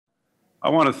I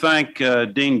want to thank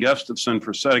Dean Gustafson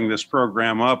for setting this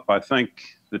program up. I think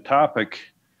the topic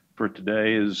for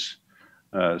today is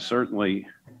certainly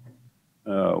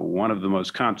one of the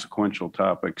most consequential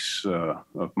topics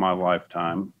of my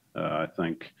lifetime. I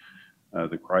think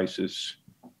the crisis,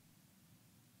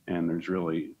 and there's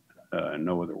really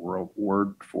no other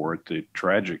word for it, the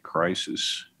tragic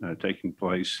crisis taking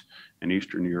place in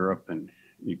Eastern Europe and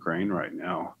Ukraine right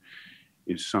now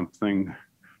is something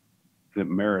that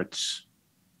merits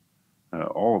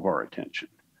all of our attention.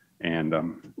 And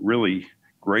I'm really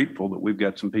grateful that we've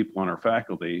got some people on our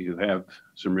faculty who have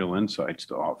some real insights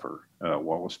to offer.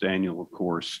 Wallace Daniel, of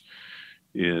course,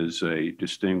 is a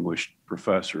distinguished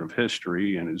professor of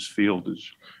history, and his field is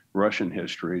Russian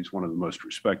history. He's one of the most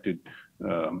respected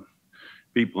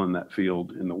people in that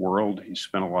field in the world. He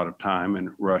spent a lot of time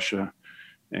in Russia,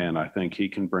 and I think he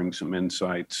can bring some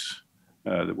insights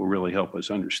that will really help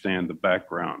us understand the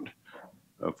background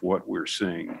of what we're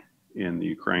seeing in the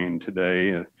Ukraine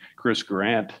today. Chris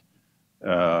Grant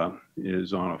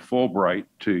is on a Fulbright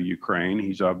to Ukraine.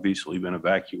 He's obviously been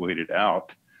evacuated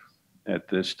out at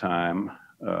this time.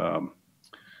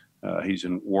 He's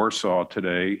in Warsaw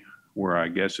today, where I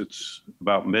guess it's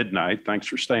about midnight. Thanks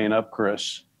for staying up,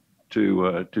 Chris,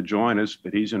 to join us.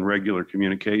 But he's in regular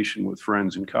communication with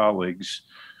friends and colleagues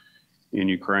in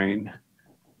Ukraine.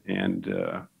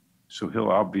 And so he'll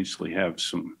obviously have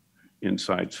some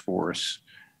insights for us.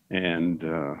 And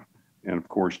of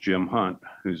course, Jim Hunt,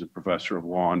 who's a professor of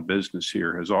law and business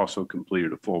here, has also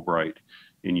completed a Fulbright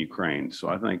in Ukraine. So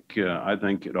I think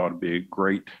it ought to be a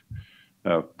great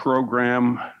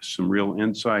program, some real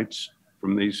insights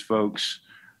from these folks.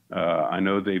 I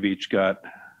know they've each got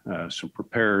some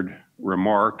prepared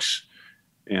remarks,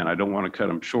 and I don't want to cut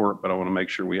them short, but I want to make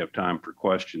sure we have time for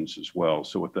questions as well.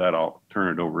 So with that, I'll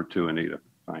turn it over to Anita.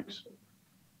 Thanks.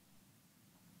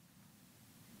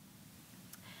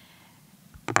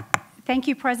 Thank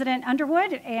you, President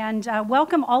Underwood, and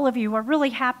welcome all of you. We're really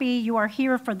happy you are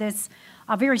here for this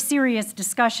very serious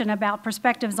discussion about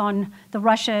perspectives on the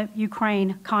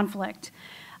Russia-Ukraine conflict.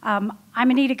 I'm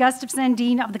Anita Gustafson,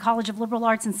 Dean of the College of Liberal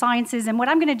Arts and Sciences, and what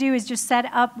I'm going to do is just set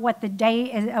up what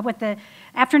the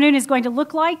afternoon is going to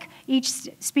look like. Each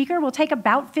speaker will take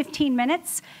about 15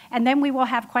 minutes, and then we will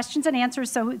have questions and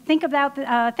answers. So think about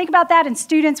that, and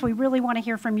students, we really want to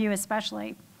hear from you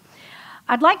especially.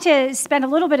 I'd like to spend a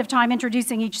little bit of time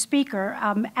introducing each speaker.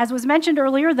 As was mentioned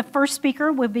earlier, the first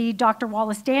speaker will be Dr.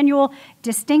 Wallace Daniel,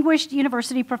 Distinguished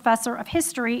University Professor of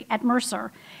History at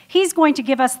Mercer. He's going to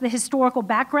give us the historical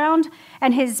background,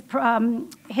 and his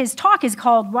talk is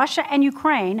called Russia and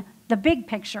Ukraine, the Big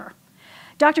Picture.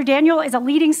 Dr. Daniel is a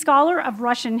leading scholar of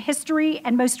Russian history,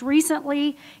 and most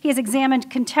recently, he has examined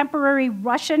contemporary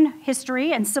Russian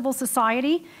history and civil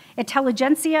society,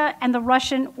 intelligentsia, and the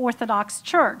Russian Orthodox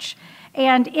Church,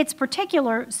 and its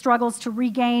particular struggles to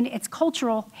regain its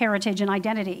cultural heritage and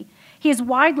identity. He is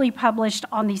widely published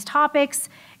on these topics,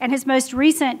 and his most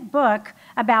recent book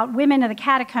about women in the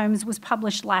catacombs was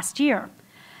published last year.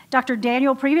 Dr.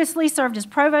 Daniel previously served as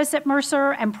provost at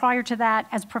Mercer, and prior to that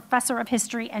as professor of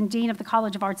history and dean of the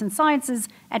College of Arts and Sciences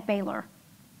at Baylor.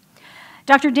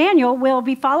 Dr. Daniel will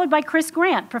be followed by Chris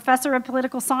Grant, professor of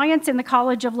political science in the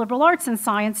College of Liberal Arts and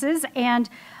Sciences, and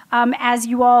as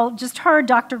you all just heard,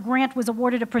 Dr. Grant was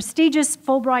awarded a prestigious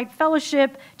Fulbright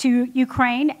Fellowship to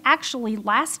Ukraine, actually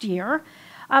last year,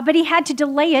 but he had to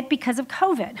delay it because of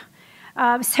COVID.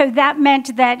 So that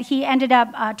meant that he ended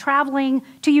up traveling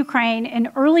to Ukraine in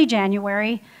early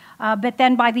January, but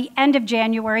then by the end of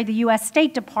January, the U.S.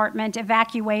 State Department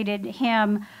evacuated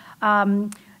him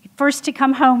first to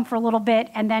come home for a little bit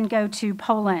and then go to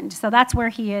Poland. So that's where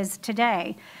he is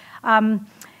today.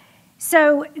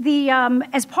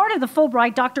 As part of the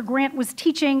Fulbright, Dr. Grant was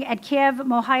teaching at Kiev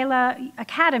Mohyla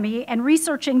Academy and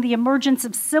researching the emergence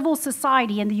of civil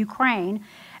society in the Ukraine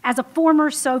as a former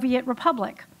Soviet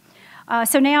republic.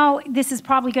 So now this is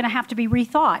probably going to have to be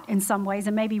rethought in some ways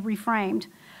and maybe reframed.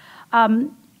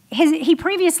 He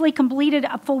previously completed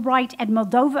a Fulbright at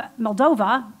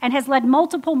Moldova and has led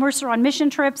multiple Mercer on mission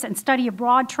trips and study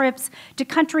abroad trips to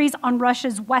countries on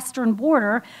Russia's western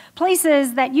border,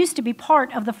 places that used to be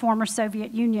part of the former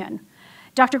Soviet Union.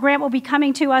 Dr. Grant will be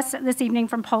coming to us this evening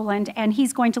from Poland, and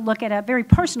he's going to look at a very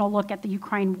personal look at the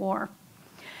Ukraine war.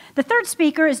 The third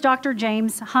speaker is Dr.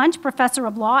 James Hunt, professor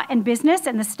of law and business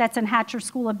in the Stetson Hatcher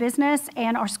School of Business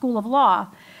and our School of Law.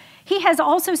 He has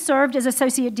also served as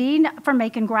Associate Dean for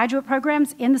Macon graduate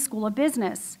programs in the School of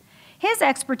Business. His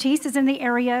expertise is in the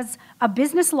areas of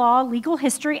business law, legal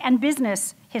history, and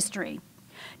business history.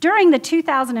 During the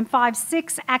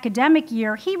 2005-06 academic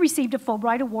year, he received a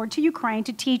Fulbright Award to Ukraine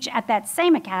to teach at that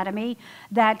same academy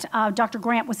that Dr.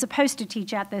 Grant was supposed to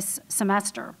teach at this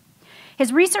semester.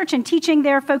 His research and teaching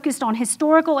there focused on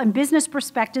historical and business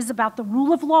perspectives about the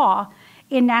rule of law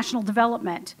in national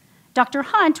development. Dr.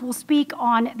 Hunt will speak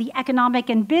on the economic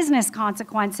and business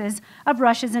consequences of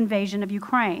Russia's invasion of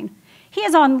Ukraine. He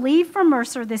is on leave from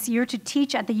Mercer this year to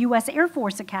teach at the U.S. Air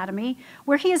Force Academy,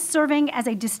 where he is serving as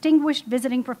a distinguished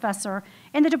visiting professor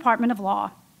in the Department of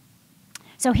Law.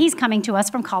 So he's coming to us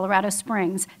from Colorado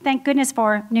Springs. Thank goodness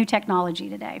for new technology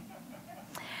today.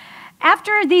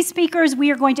 After these speakers, we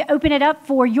are going to open it up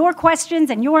for your questions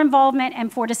and your involvement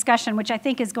and for discussion, which I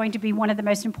think is going to be one of the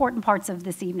most important parts of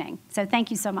this evening. So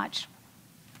thank you so much.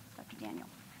 Dr. Daniel.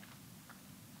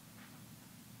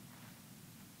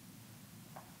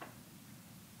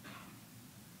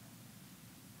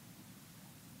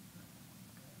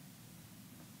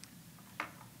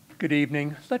 Good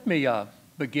evening. Let me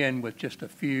begin with just a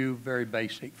few very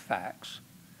basic facts.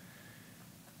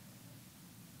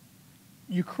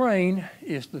 Ukraine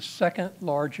is the second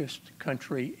largest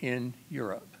country in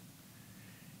Europe.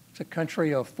 It's a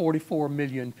country of 44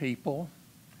 million people,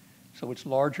 so it's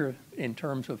larger in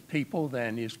terms of people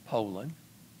than is Poland.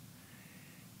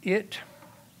 It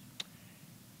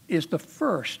is the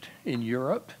first in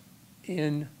Europe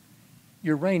in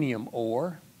uranium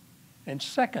ore and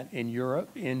second in Europe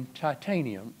in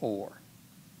titanium ore.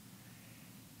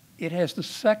 It has the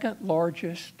second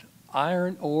largest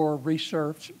iron ore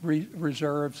reserves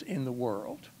in the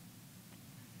world.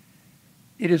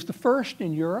 It is the first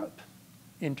in Europe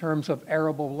in terms of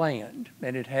arable land,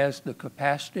 and it has the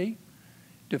capacity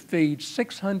to feed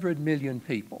 600 million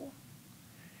people.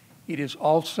 It is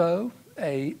also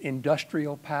an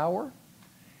industrial power.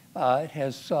 It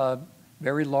has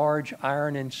very large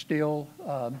iron and steel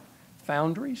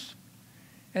foundries.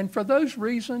 And for those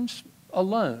reasons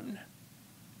alone,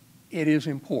 it is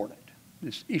important.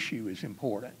 This issue is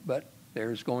important, but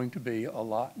there's going to be a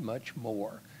lot much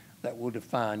more that will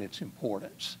define its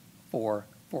importance for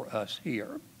us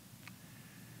here.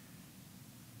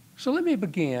 So let me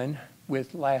begin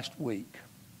with last week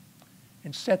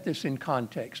and set this in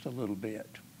context a little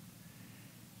bit.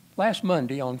 Last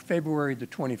Monday, on February the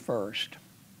 21st,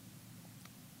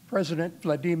 President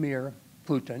Vladimir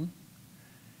Putin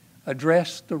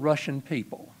addressed the Russian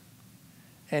people.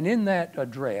 And in that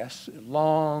address,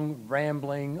 long,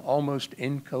 rambling, almost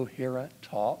incoherent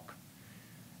talk,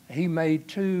 he made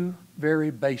two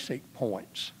very basic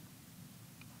points.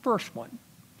 First one,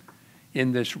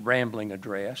 in this rambling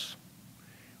address,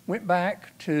 went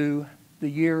back to the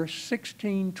year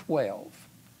 1612,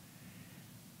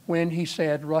 when he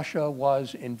said Russia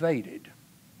was invaded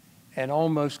and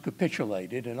almost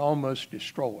capitulated and almost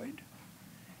destroyed.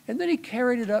 And then he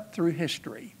carried it up through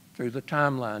history, through the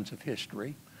timelines of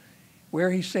history,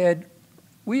 where he said,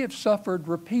 we have suffered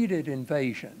repeated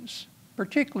invasions,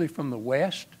 particularly from the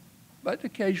West, but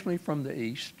occasionally from the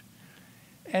East,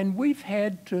 and we've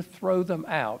had to throw them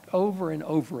out over and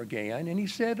over again. And he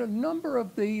said a number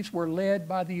of these were led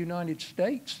by the United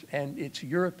States and its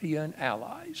European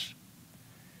allies.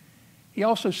 He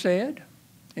also said,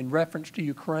 in reference to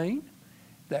Ukraine,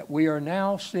 that we are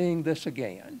now seeing this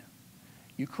again.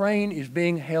 Ukraine is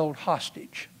being held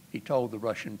hostage, he told the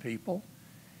Russian people.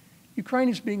 Ukraine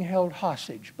is being held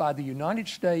hostage by the United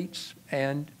States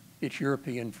and its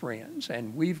European friends,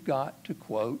 and we've got to,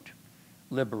 quote,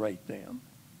 liberate them.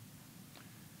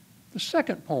 The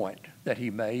second point that he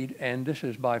made, and this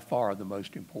is by far the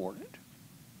most important,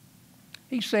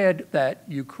 he said that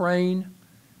Ukraine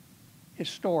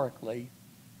historically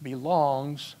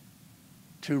belongs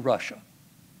to Russia.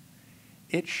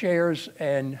 It shares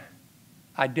an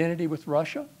identity with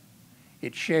Russia.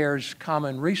 It shares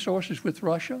common resources with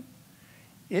Russia.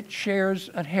 It shares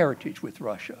a heritage with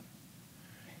Russia.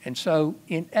 And so,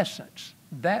 in essence,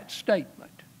 that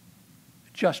statement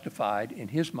justified, in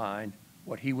his mind,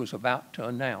 what he was about to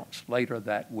announce later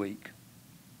that week.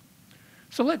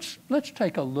 So let's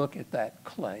take a look at that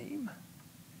claim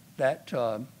that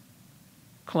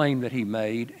he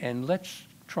made, and let's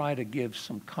try to give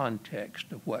some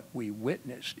context of what we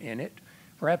witnessed in it,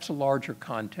 perhaps a larger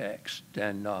context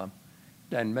than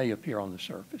may appear on the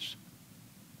surface.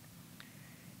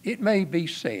 It may be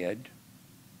said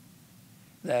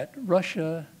that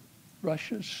Russia's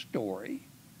story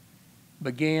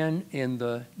began in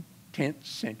the 10th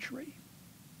century.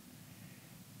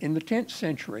 In the 10th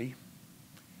century,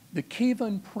 the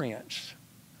Kievan prince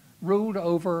ruled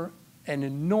over an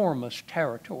enormous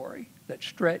territory that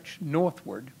stretched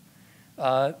northward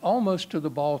almost to the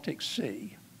Baltic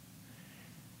Sea.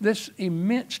 This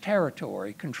immense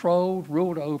territory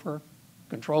ruled over,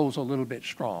 control's a little bit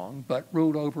strong, but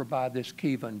ruled over by this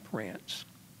Kievan prince,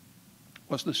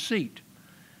 was the seat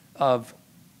of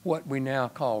what we now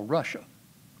call Russia.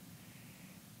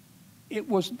 It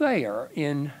was there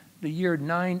in the year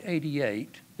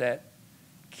 988 that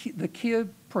the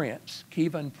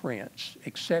Kievan prince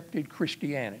accepted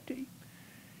Christianity.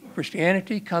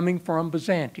 Christianity coming from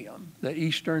Byzantium, the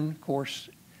eastern, of course,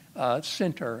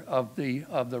 center of the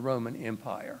Roman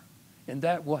Empire. And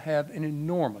that will have an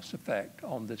enormous effect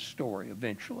on this story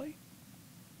eventually.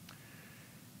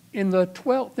 In the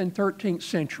 12th and 13th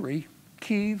century,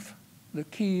 the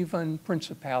Kievan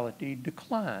principality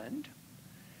declined.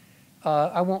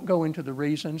 I won't go into the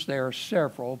reasons, there are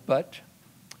several, but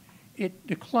it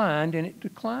declined, and it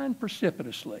declined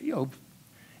precipitously.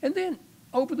 And then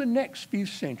over the next few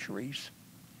centuries,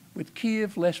 with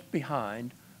Kiev left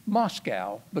behind,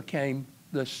 Moscow became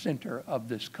the center of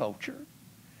this culture.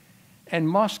 And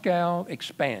Moscow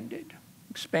expanded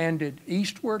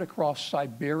eastward across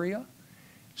Siberia,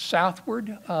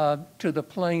 southward to the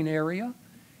plain area,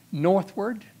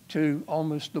 northward to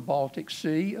almost the Baltic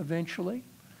Sea eventually.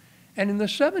 And in the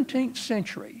 17th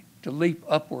century, to leap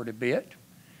upward a bit,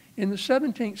 in the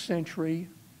 17th century,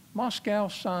 Moscow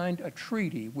signed a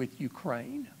treaty with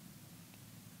Ukraine.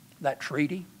 That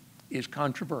treaty is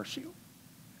controversial.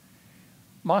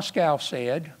 Moscow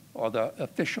said, or the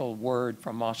official word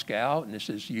from Moscow, and this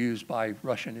is used by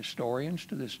Russian historians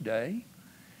to this day,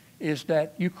 is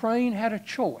that Ukraine had a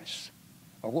choice,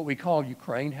 or what we call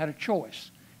Ukraine had a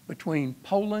choice between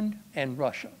Poland and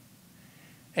Russia.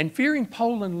 And fearing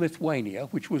Poland-Lithuania,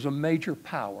 which was a major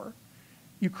power,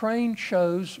 Ukraine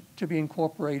chose to be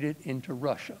incorporated into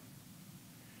Russia.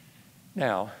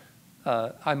 Now,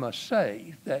 I must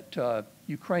say that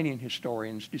Ukrainian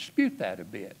historians dispute that a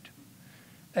bit.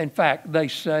 In fact, they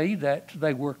say that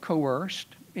they were coerced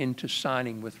into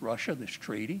signing with Russia this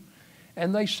treaty,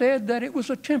 and they said that it was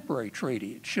a temporary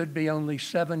treaty. It should be only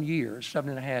 7 years,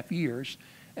 7.5 years,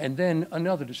 and then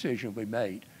another decision would be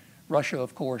made. Russia,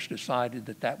 of course, decided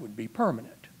that that would be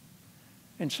permanent.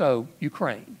 And so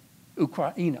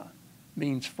Ukraina,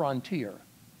 means frontier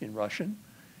in Russian.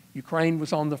 Ukraine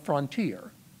was on the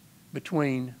frontier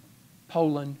between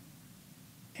Poland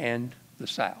and the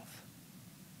south.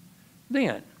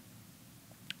 Then,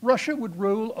 Russia would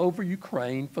rule over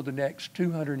Ukraine for the next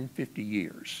 250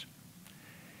 years.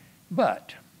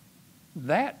 But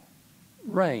that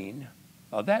reign,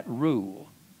 that rule,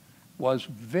 was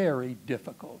very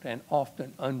difficult and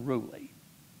often unruly.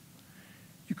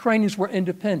 Ukrainians were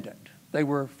independent. They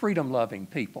were freedom-loving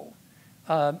people.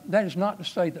 That is not to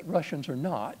say that Russians are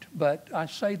not, but I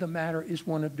say the matter is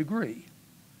one of degree.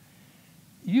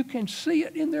 You can see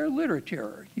it in their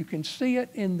literature. You can see it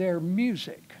in their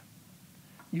music.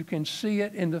 You can see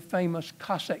it in the famous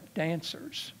Cossack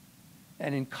dancers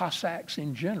and in Cossacks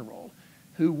in general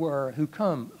who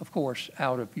come, of course,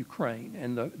 out of Ukraine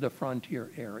and the frontier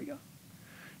area.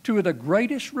 Two of the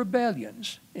greatest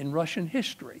rebellions in Russian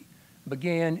history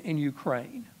began in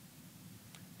Ukraine.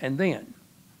 And then,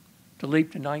 to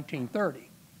leap to 1930,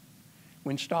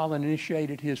 when Stalin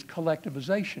initiated his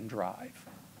collectivization drive,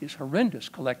 his horrendous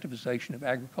collectivization of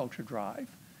agriculture drive,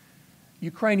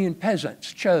 Ukrainian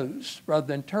peasants chose, rather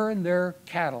than turn their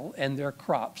cattle and their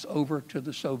crops over to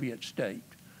the Soviet state,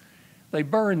 they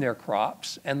burned their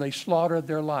crops and they slaughtered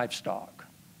their livestock.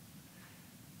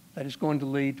 That is going to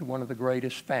lead to one of the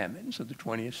greatest famines of the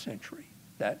 20th century,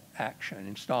 that action,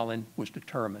 and Stalin was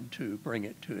determined to bring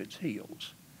it to its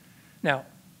heels. Now,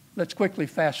 let's quickly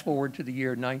fast forward to the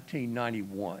year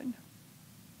 1991,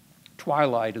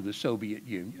 twilight of the Soviet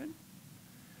Union.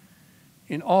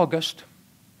 In August,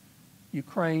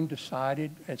 Ukraine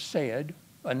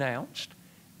announced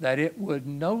that it would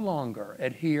no longer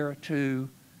adhere to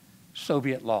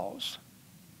Soviet laws.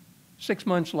 6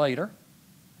 months later,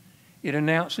 it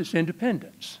announced its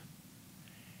independence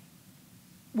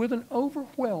with an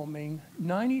overwhelming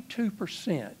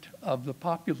 92% of the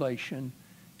population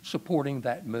supporting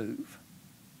that move.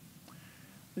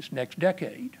 This next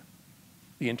decade,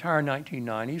 the entire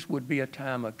 1990s, would be a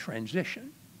time of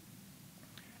transition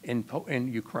in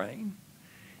Ukraine.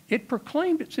 It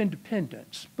proclaimed its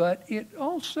independence, but it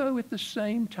also at the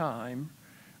same time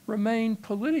remained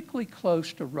politically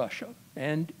close to Russia,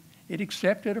 and it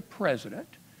accepted a president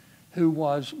who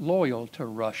was loyal to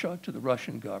Russia, to the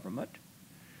Russian government.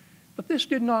 But this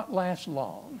did not last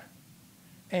long.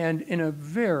 And in a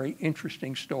very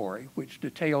interesting story, which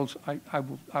details I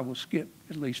will skip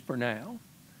at least for now,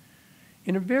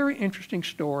 in a very interesting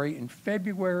story in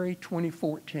February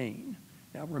 2014,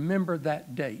 now remember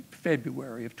that date,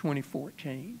 February of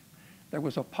 2014, there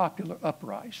was a popular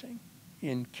uprising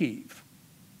in Kyiv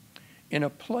in a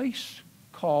place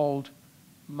called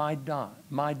Maidan,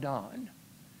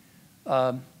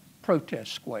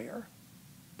 protest square,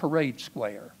 parade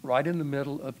square, right in the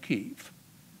middle of Kyiv.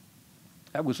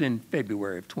 That was in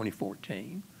February of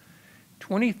 2014.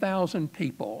 20,000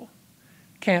 people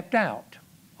camped out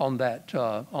on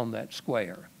that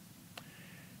square.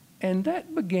 And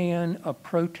that began a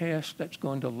protest that's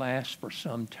going to last for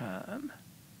some time.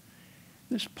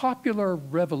 This popular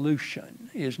revolution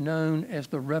is known as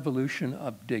the Revolution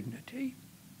of Dignity,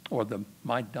 or the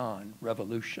Maidan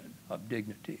Revolution of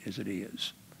Dignity as it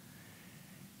is.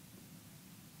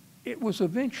 It was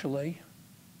eventually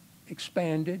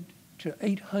expanded to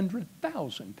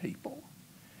 800,000 people.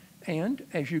 And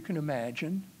as you can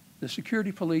imagine, the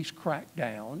security police cracked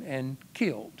down and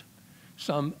killed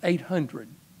some 100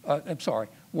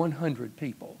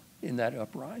 people in that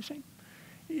uprising.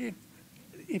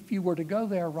 If you were to go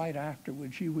there right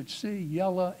afterwards, you would see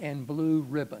yellow and blue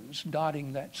ribbons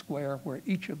dotting that square where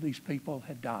each of these people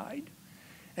had died.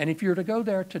 And if you were to go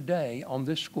there today on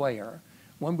this square,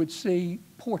 one would see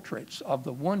portraits of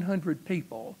the 100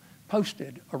 people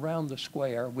posted around the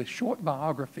square with short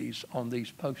biographies on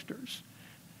these posters.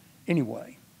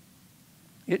 Anyway,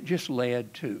 it just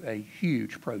led to a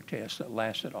huge protest that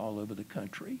lasted all over the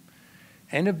country.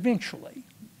 And eventually,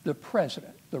 the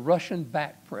president, the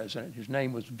Russian-backed president, his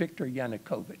name was Viktor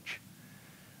Yanukovych,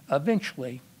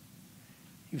 eventually,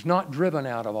 he was not driven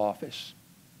out of office,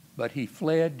 but he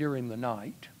fled during the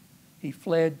night. He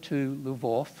fled to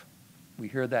Lvov. We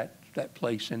hear that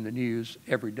place in the news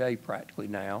every day practically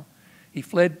now. He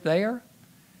fled there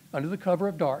under the cover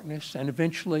of darkness and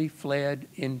eventually fled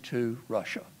into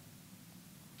Russia.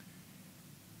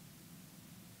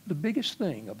 The biggest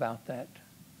thing about that,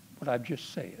 what I've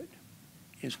just said,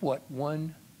 is what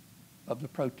one of the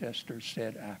protesters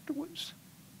said afterwards.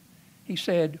 He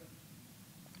said,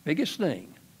 biggest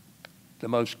thing, the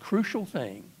most crucial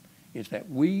thing, is that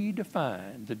we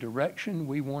define the direction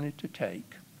we wanted to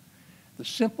take. The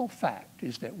simple fact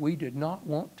is that we did not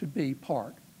want to be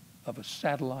part of a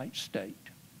satellite state.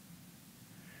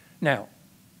 Now,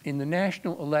 in the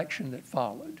national election that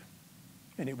followed,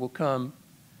 and it will come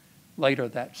later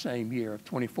that same year of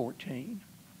 2014,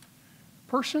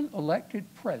 the person elected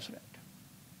president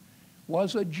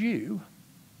was a Jew.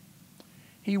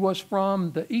 He was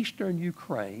from the eastern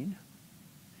Ukraine.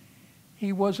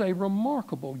 He was a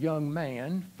remarkable young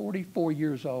man, 44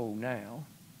 years old now.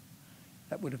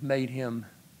 That would have made him,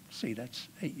 see, that's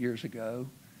 8 years ago.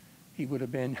 He would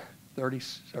have been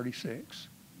 36.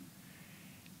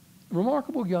 A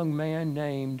remarkable young man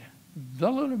named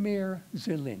Volodymyr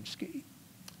Zelensky,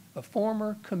 a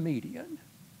former comedian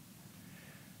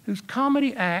whose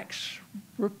comedy acts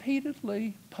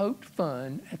repeatedly poked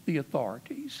fun at the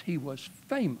authorities. He was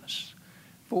famous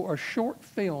for a short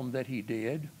film that he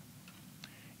did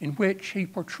in which he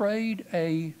portrayed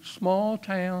a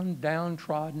small-town,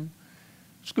 downtrodden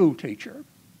school teacher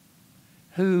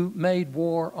who made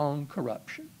war on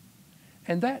corruption.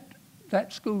 And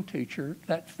that school teacher,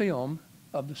 that film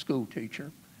of the school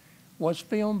teacher, was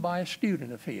filmed by a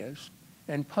student of his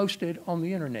and posted on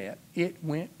the internet. It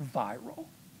went viral.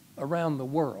 Around the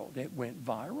world, it went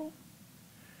viral.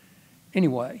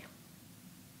 Anyway,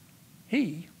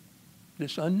 he,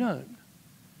 this unknown,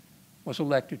 was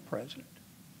elected president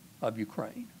of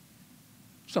Ukraine.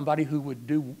 Somebody who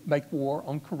would make war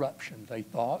on corruption, they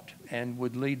thought, and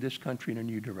would lead this country in a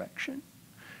new direction.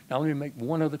 Now let me make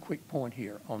one other quick point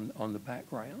here on the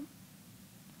background.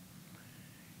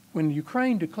 When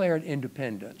Ukraine declared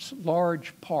independence,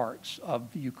 large parts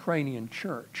of the Ukrainian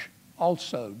church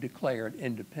also declared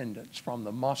independence from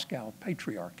the Moscow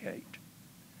Patriarchate.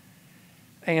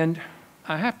 And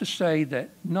I have to say that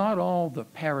not all the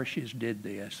parishes did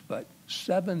this, but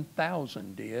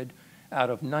 7,000 did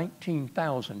out of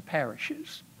 19,000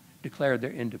 parishes declared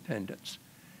their independence.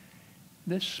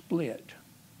 This split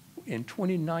in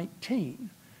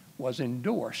 2019 was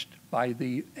endorsed by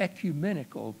the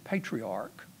ecumenical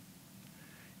patriarch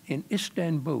in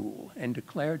Istanbul and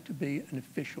declared to be an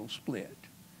official split.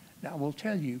 Now, I will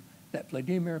tell you that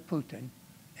Vladimir Putin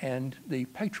and the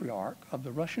patriarch of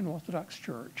the Russian Orthodox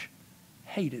Church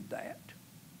hated that.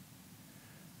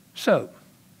 So,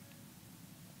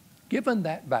 given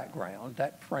that background,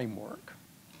 that framework,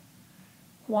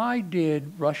 why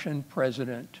did Russian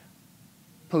President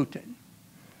Putin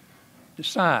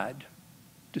decide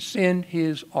to send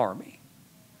his army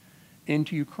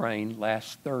into Ukraine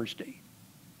last Thursday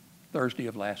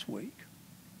of last week?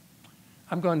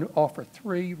 I'm going to offer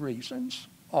 3 reasons.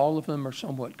 All of them are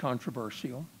somewhat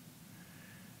controversial.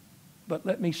 But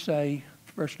let me say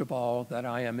first of all, that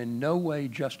I am in no way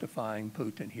justifying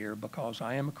Putin here because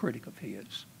I am a critic of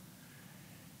his.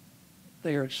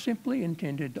 They are simply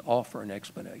intended to offer an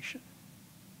explanation.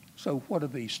 So what are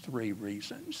these three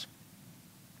reasons?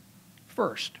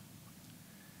 First,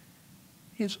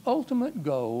 his ultimate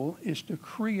goal is to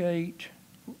create,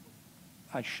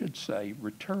 I should say,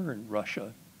 return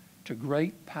Russia to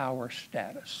great power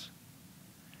status.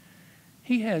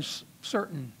 He has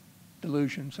certain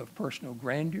delusions of personal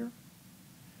grandeur.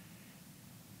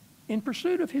 In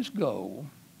pursuit of his goal,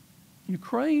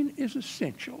 Ukraine is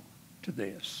essential to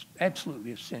this,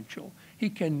 absolutely essential.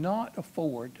 He cannot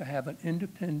afford to have an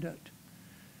independent,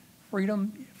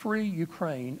 free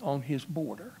Ukraine on his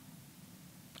border,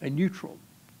 a neutral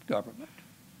government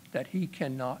that he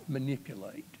cannot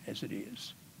manipulate as it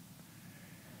is.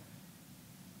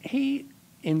 He,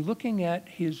 in looking at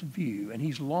his view, and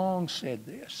he's long said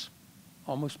this,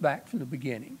 almost back from the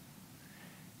beginning,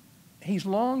 he's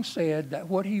long said that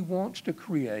what he wants to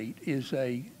create is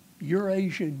a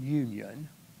Eurasian Union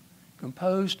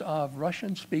composed of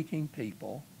Russian-speaking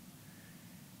people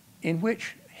in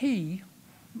which he,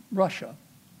 Russia,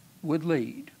 would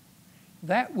lead.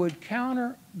 That would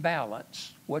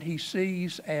counterbalance what he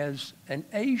sees as an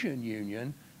Asian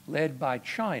Union led by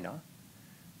China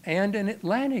and an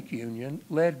Atlantic Union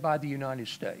led by the United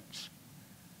States.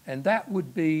 And that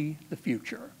would be the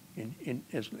future,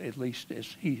 at least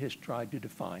as he has tried to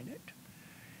define it.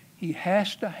 He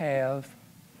has to have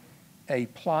a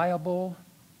pliable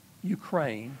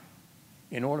Ukraine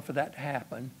in order for that to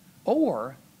happen,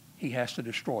 or he has to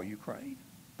destroy Ukraine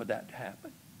for that to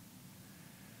happen.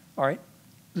 All right,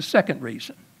 the second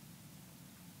reason.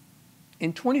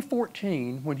 In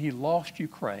 2014, when he lost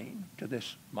Ukraine to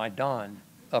this Maidan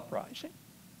uprising,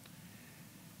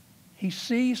 he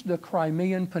seized the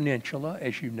Crimean Peninsula,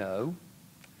 as you know,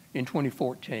 in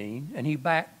 2014, and he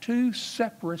backed two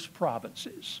separatist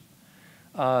provinces,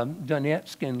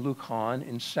 Donetsk and Luhansk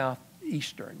in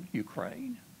southeastern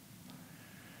Ukraine.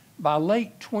 By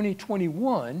late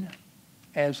 2021,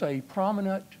 as a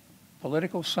prominent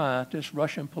political scientist,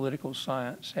 Russian political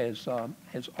science has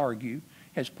argued,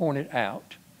 has pointed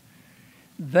out,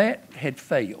 that had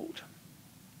failed.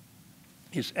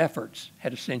 His efforts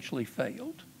had essentially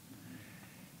failed.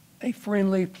 A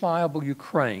friendly, pliable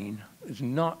Ukraine is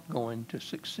not going to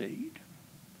succeed.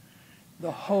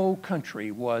 The whole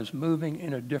country was moving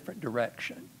in a different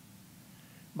direction.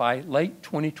 By late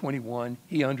 2021,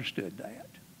 he understood that.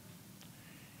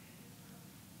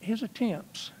 His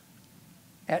attempts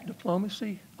at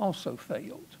diplomacy also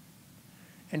failed.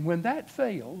 And when that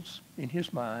fails, in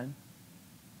his mind,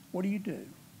 what do?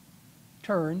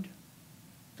 Turned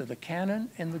to the cannon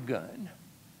and the gun,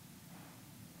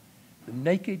 the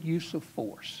naked use of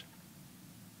force.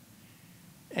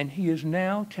 And he is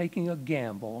now taking a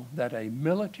gamble that a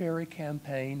military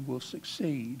campaign will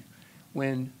succeed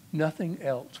when nothing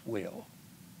else will.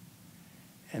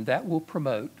 And that will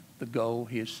promote the goal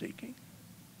he is seeking.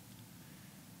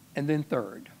 And then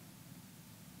third,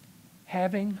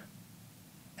 having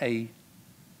a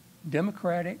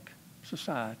democratic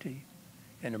society,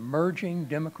 an emerging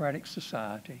democratic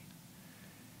society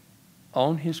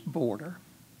on his border,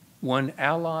 one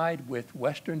allied with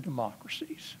Western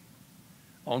democracies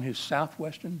on his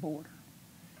southwestern border,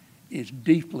 is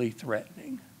deeply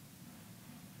threatening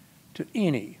to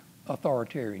any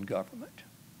authoritarian government.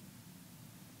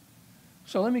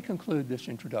 So let me conclude this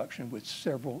introduction with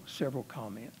several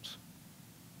comments.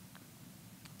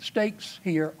 The stakes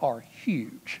here are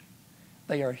huge.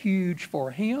 They are huge for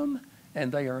him,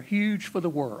 and they are huge for the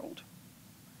world.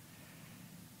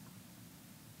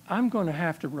 I'm going to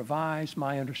have to revise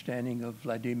my understanding of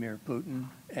Vladimir Putin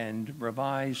and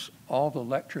revise all the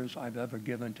lectures I've ever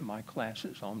given to my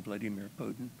classes on Vladimir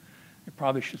Putin. I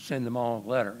probably should send them all a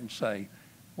letter and say,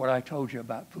 what I told you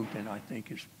about Putin, I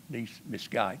think, is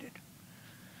misguided.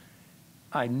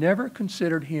 I never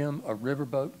considered him a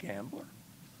riverboat gambler,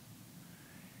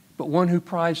 but one who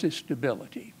prizes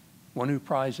stability, one who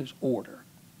prizes order.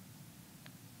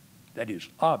 That is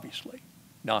obviously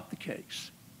not the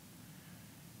case.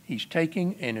 He's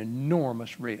taking an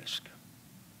enormous risk.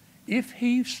 If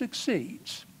he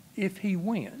succeeds, if he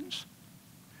wins,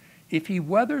 if he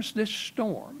weathers this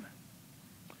storm,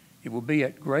 it will be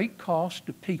at great cost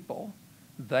to people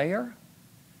there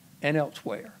and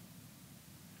elsewhere,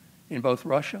 in both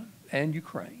Russia and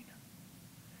Ukraine.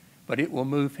 But it will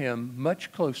move him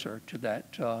much closer to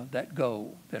that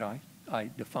goal that I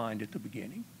defined at the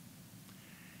beginning.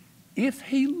 If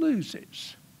he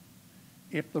loses,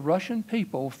 if the Russian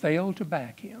people fail to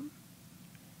back him,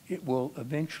 it will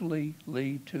eventually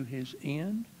lead to his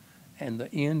end and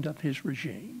the end of his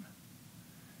regime.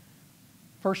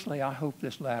 Personally, I hope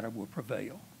this latter will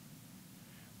prevail.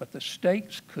 But the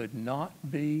stakes could not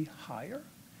be higher.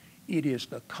 It is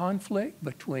the conflict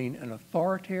between an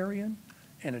authoritarian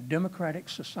and a democratic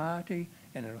society,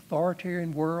 and an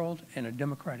authoritarian world and a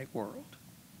democratic world.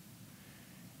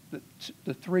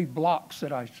 The three blocks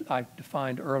that I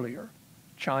defined earlier,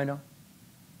 China,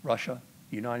 Russia,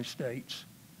 the United States,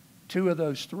 two of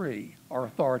those three are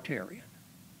authoritarian.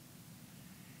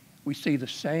 We see the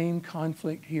same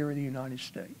conflict here in the United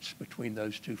States between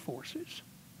those two forces.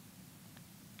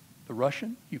 The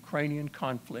Russian-Ukrainian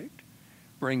conflict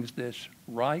brings this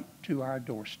right to our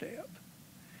doorstep.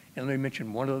 And let me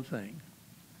mention one other thing.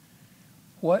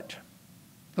 What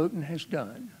Putin has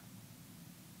done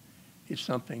is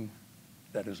something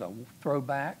that is a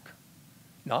throwback,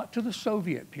 not to the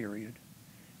Soviet period,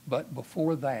 but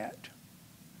before that,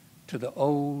 to the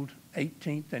old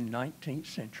 18th and 19th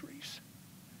centuries.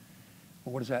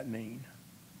 Well, what does that mean?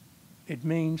 It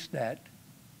means that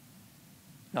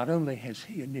not only has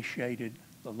he initiated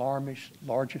the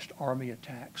largest army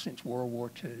attack since World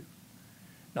War II,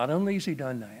 not only has he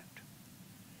done that,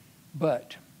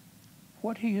 but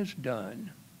what he has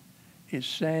done is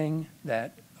saying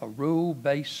that a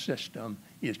rule-based system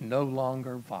is no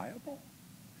longer viable.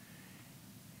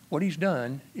 What he's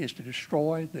done is to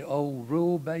destroy the old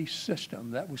rule-based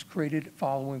system that was created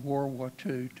following World War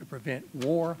II to prevent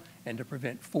war and to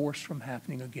prevent force from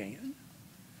happening again.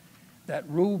 That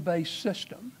rule-based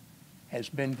system has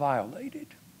been violated,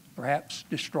 perhaps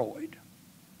destroyed,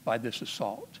 by this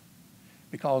assault,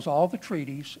 because all the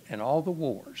treaties and all the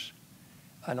wars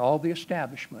and all the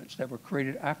establishments that were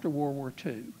created after World War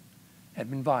II had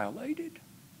been violated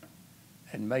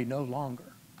and may no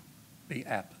longer be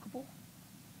applicable.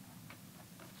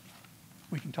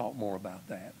 We can talk more about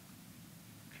that.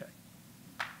 Okay.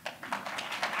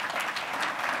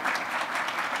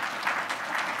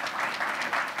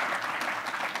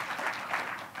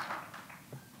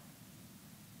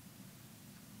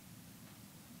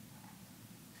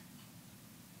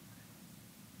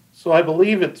 So I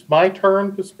believe it's my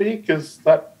turn to speak. Is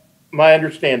that my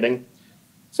understanding?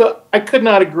 So I could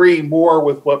not agree more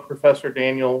with what Professor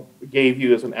Daniel gave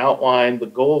you as an outline. The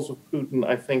goals of Putin,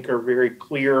 I think, are very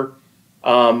clear.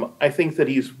 I think that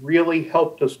he's really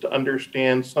helped us to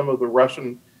understand some of the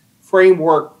Russian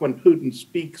framework when Putin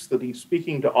speaks, that he's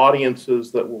speaking to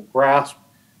audiences that will grasp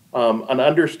an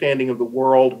understanding of the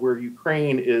world where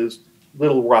Ukraine is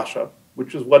Little Russia,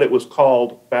 which is what it was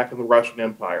called back in the Russian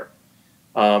Empire.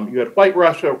 You had White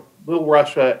Russia, Little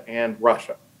Russia, and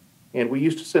Russia. And we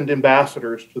used to send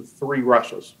ambassadors to the three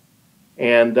Russias.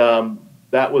 And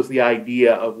that was the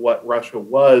idea of what Russia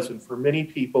was. And for many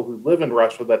people who live in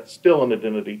Russia, that's still an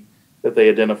identity that they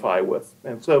identify with.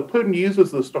 And so Putin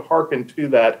uses this to hearken to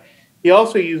that. He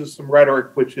also uses some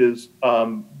rhetoric which is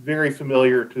very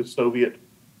familiar to Soviet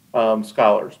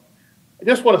scholars. I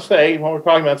just want to say, when we're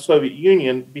talking about Soviet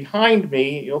Union, behind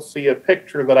me, you'll see a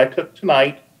picture that I took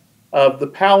tonight of the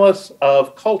Palace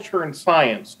of Culture and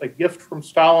Science, a gift from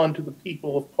Stalin to the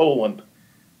people of Poland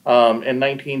in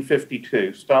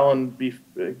 1952. Stalin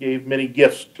gave many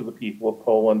gifts to the people of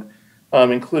Poland,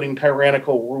 including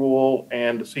tyrannical rule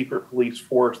and a secret police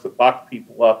force that locked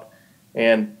people up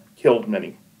and killed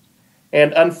many.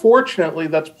 And unfortunately,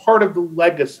 that's part of the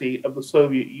legacy of the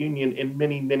Soviet Union in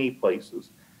many, many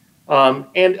places.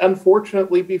 And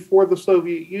unfortunately, before the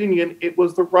Soviet Union, it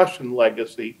was the Russian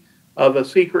legacy of a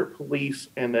secret police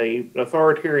and an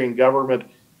authoritarian government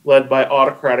led by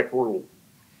autocratic rule.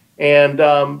 And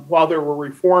while there were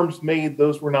reforms made,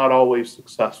 those were not always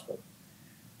successful.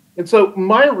 And so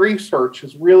my research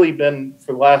has really been,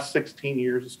 for the last 16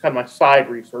 years, it's kind of my side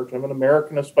research. I'm an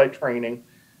Americanist by training,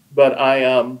 but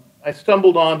I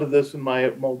stumbled onto this in my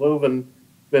Moldovan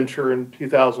venture in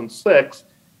 2006,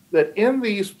 that in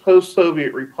these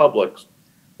post-Soviet republics,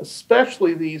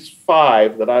 especially these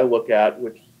five that I look at,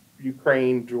 which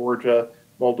Ukraine, Georgia,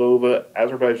 Moldova,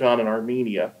 Azerbaijan, and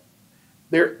Armenia,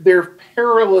 they're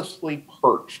perilously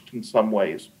perched in some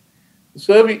ways. The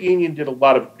Soviet Union did a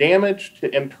lot of damage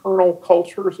to internal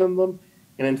cultures in them.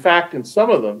 And in fact, in some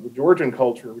of them, the Georgian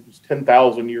culture, which is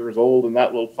 10,000 years old in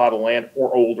that little plot of land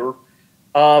or older,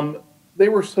 they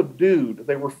were subdued.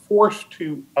 They were forced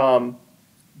to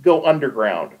go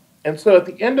underground. And so at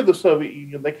the end of the Soviet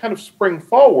Union, they kind of spring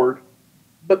forward,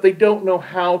 but they don't know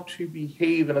how to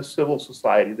behave in a civil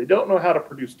society. They don't know how to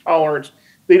produce tolerance.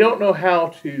 They don't know how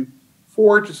to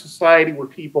forge a society where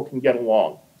people can get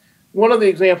along. One of the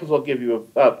examples I'll give you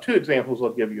of, two examples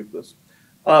I'll give you of this.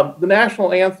 The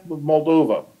national anthem of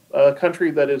Moldova, a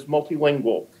country that is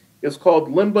multilingual, is called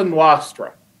Limba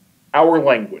Noastră, our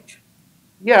language.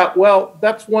 Yeah, well,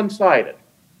 that's one-sided.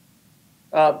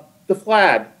 The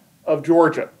flag of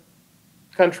Georgia,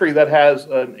 country that has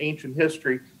an ancient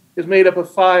history, is made up of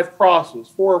 5 crosses,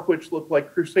 4 of which look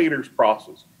like Crusaders'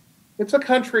 crosses. It's a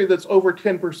country that's over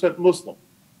 10% Muslim.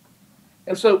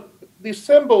 And so these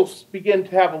symbols begin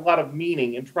to have a lot of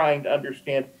meaning in trying to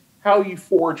understand how you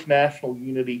forge national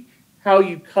unity, how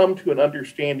you come to an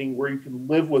understanding where you can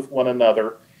live with one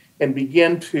another and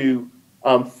begin to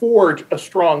forge a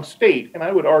strong state. And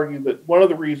I would argue that one of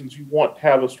the reasons you want to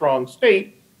have a strong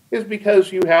state is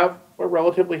because you have a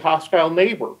relatively hostile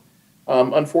neighbor.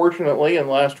 Unfortunately, in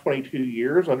the last 22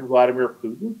 years under Vladimir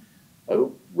Putin,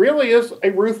 really is a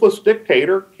ruthless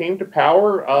dictator, came to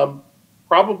power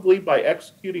probably by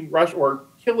executing Russia or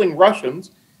killing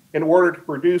Russians in order to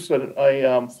produce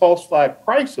a false flag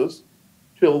crisis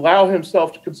to allow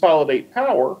himself to consolidate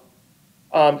power,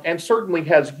 and certainly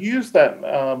has used that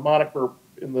moniker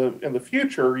in the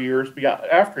future years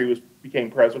after he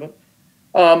became president.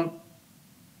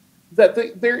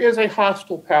 There is a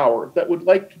hostile power that would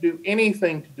like to do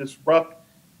anything to disrupt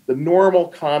the normal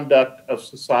conduct of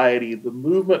society, the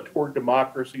movement toward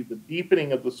democracy, the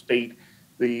deepening of the state,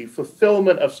 the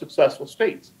fulfillment of successful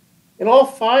states. In all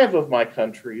 5 of my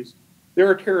countries, there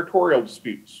are territorial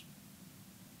disputes.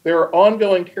 There are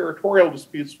ongoing territorial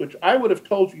disputes, which I would have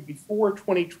told you before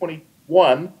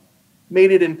 2021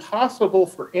 made it impossible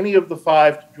for any of the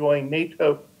 5 to join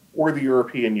NATO or the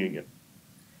European Union.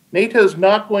 NATO is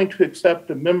not going to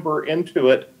accept a member into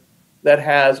it that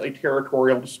has a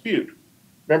territorial dispute.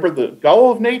 Remember, the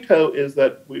goal of NATO is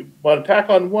that an attack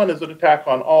on one is an attack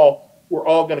on all. We're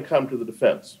all going to come to the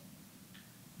defense.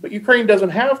 But Ukraine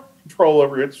doesn't have control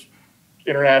over its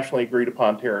internationally agreed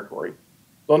upon territory.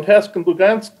 Donetsk and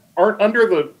Lugansk aren't under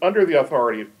the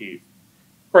authority of Kyiv.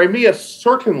 Crimea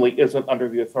certainly isn't under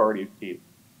the authority of Kyiv.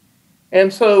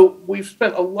 And so we've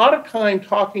spent a lot of time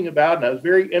talking about, and I was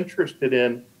very interested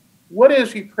in, what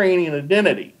is Ukrainian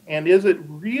identity? And is it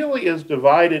really as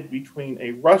divided between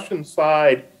a Russian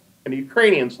side and a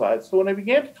Ukrainian side? So when I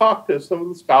began to talk to some of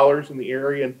the scholars in the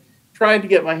area and trying to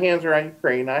get my hands around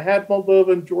Ukraine, I had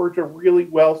Moldova and Georgia really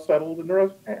well settled, and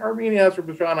Armenia,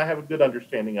 Azerbaijan, I have a good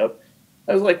understanding of.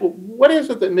 I was like, well, what is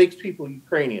it that makes people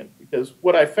Ukrainian? Because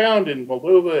what I found in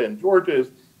Moldova and Georgia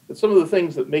is that some of the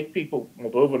things that make people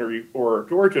Moldovan or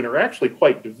Georgian are actually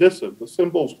quite divisive. The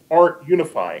symbols aren't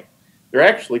unifying. They're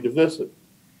actually divisive.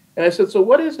 And I said, so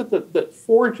what is it that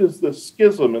forges this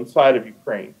schism inside of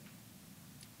Ukraine?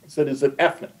 I said, is it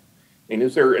ethnic? I mean,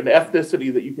 is there an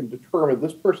ethnicity that you can determine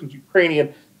this person's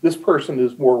Ukrainian, this person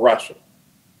is more Russian?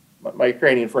 My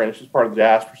Ukrainian friend, she's part of the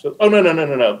diaspora, says, oh, no.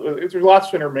 There's lots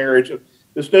of intermarriage.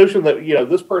 This notion that,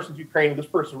 this person's Ukrainian, this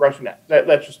person's Russian,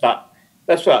 that's just not,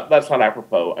 that's not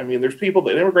apropos. I mean, there's people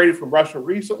that immigrated from Russia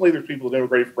recently. There's people that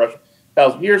immigrated from Russia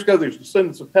 1,000 years ago. There's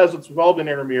descendants of peasants. We've all been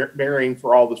intermarrying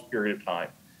for all this period of time.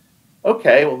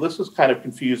 Okay, well, this is kind of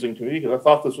confusing to me because I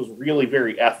thought this was really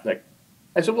very ethnic.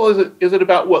 I said, well, is it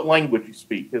about what language you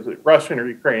speak? Is it Russian or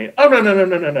Ukrainian? Oh,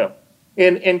 no.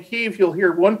 In Kyiv, you'll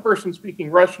hear one person speaking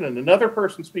Russian and another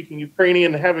person speaking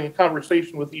Ukrainian and having a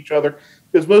conversation with each other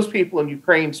because most people in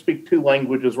Ukraine speak 2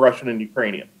 languages, Russian and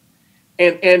Ukrainian.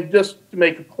 And just to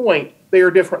make a point, they are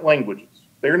different languages.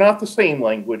 They're not the same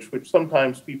language, which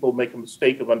sometimes people make a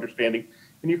mistake of understanding.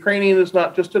 And Ukrainian is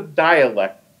not just a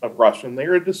dialect of Russian. They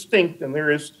are distinct, and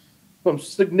there is some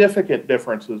significant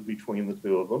differences between the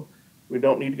 2 of them. We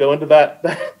don't need to go into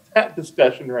that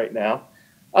discussion right now.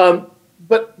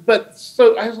 But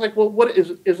so I was like, well, what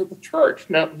is it the church?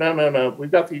 No.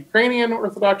 We've got the Ukrainian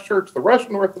Orthodox Church, the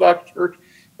Russian Orthodox Church,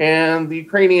 and the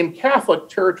Ukrainian Catholic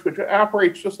Church, which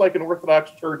operates just like an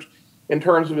Orthodox Church in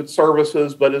terms of its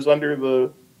services, but is under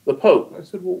the Pope. I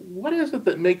said, well, what is it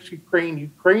that makes Ukraine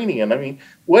Ukrainian? I mean,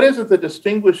 what is it that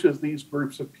distinguishes these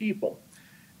groups of people?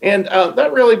 And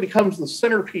that really becomes the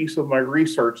centerpiece of my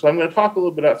research. So I'm going to talk a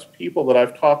little bit about some people that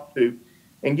I've talked to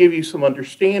and give you some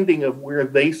understanding of where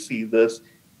they see this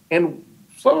and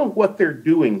some of what they're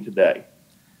doing today.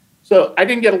 So I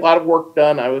didn't get a lot of work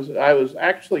done. I was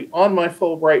actually on my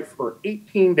Fulbright for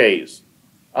 18 days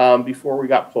before we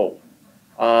got pulled.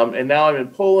 And now I'm in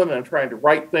Poland and I'm trying to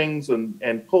write things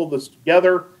and pull this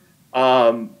together.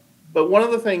 But one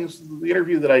of the things, the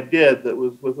interview that I did that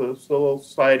was with a civil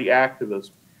society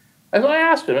activist, as I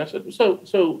asked him, I said,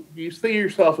 so do you see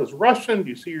yourself as Russian? Do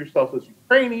you see yourself as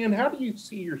Ukrainian? How do you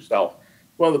see yourself?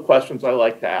 One of the questions I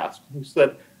like to ask. He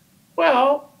said,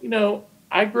 well,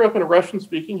 I grew up in a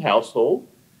Russian-speaking household,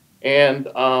 and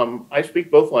I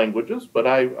speak both languages, but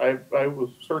I was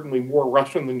certainly more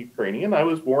Russian than Ukrainian. I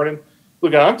was born in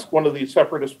Lugansk, one of the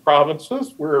separatist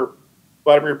provinces where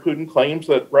Vladimir Putin claims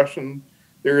that Russian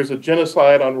there is a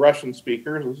genocide on Russian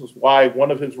speakers. This is why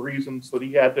one of his reasons that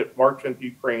he had to march into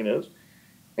Ukraine is.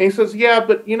 And he says, yeah,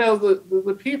 but you know,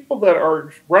 the people that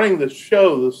are running this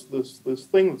show, this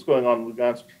thing that's going on in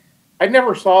Lugansk, I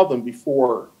never saw them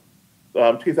before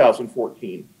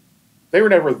 2014. They were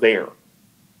never there.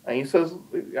 And he says,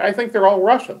 I think they're all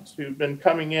Russians who've been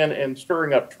coming in and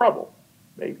stirring up trouble.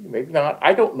 Maybe, maybe not.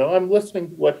 I don't know. I'm listening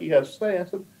to what he has to say. I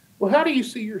said, well, how do you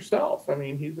see yourself? I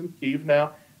mean, he's in Kyiv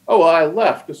now. Oh, well, I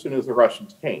left as soon as the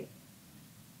Russians came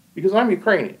because I'm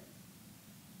Ukrainian.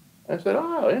 I said,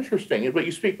 oh, interesting. But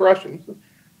you speak Russian? He said,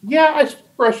 yeah, I speak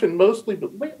Russian mostly,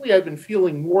 but lately I've been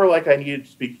feeling more like I needed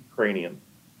to speak Ukrainian.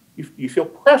 You feel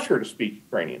pressure to speak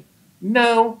Ukrainian?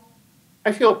 No,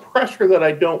 I feel pressure that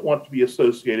I don't want to be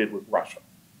associated with Russia.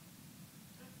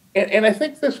 And I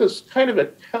think this is kind of a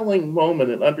telling moment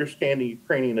in understanding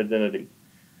Ukrainian identity.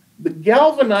 The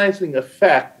galvanizing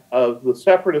effect of the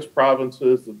separatist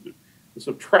provinces, the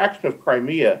subtraction of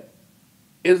Crimea,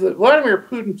 is that Vladimir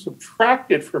Putin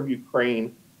subtracted from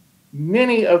Ukraine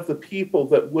many of the people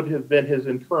that would have been his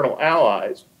internal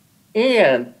allies.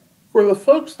 And for the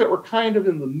folks that were kind of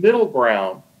in the middle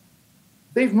ground,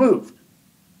 they've moved.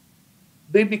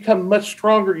 They've become much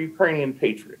stronger Ukrainian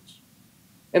patriots.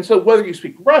 And so whether you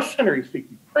speak Russian or you speak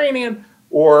Ukrainian,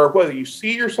 or whether you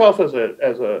see yourself as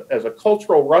a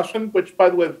cultural Russian, which, by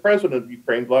the way, the president of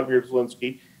Ukraine, Vladimir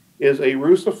Zelensky, is a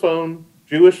Russophone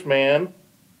Jewish man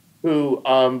who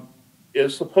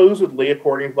is supposedly,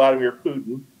 according to Vladimir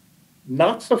Putin,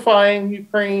 Nazifying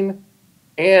Ukraine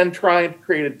and trying to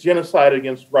create a genocide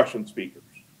against Russian speakers.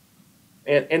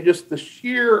 And just the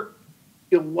sheer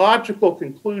illogical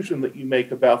conclusion that you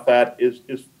make about that is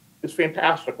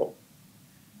fantastical.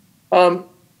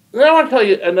 Then I want to tell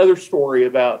you another story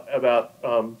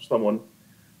about someone.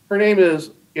 Her name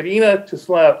is Irina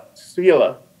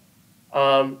Tislavila.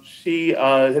 She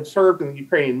had served in the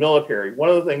Ukrainian military. One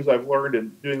of the things I've learned in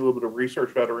doing a little bit of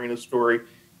research about Irina's story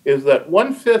is that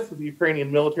 1/5 of the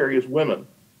Ukrainian military is women.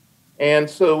 And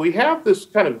so we have this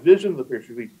kind of vision that there's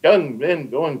these young men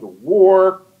going to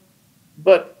war,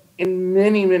 but in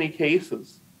many, many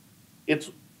cases,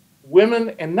 it's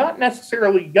women, and not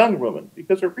necessarily young women,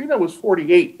 because Irina was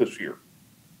 48 this year.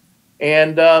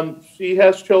 And she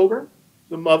has children,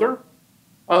 the mother.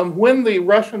 When the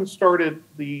Russians started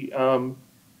the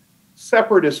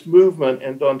separatist movement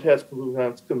in Donetsk and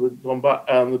Luhansk and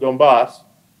the Donbass,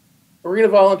 Irina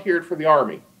volunteered for the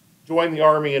army, joined the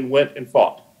army, and went and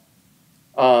fought.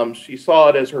 She saw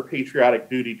it as her patriotic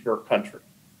duty to her country.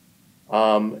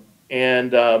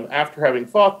 After having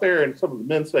fought there, and some of the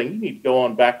men saying, you need to go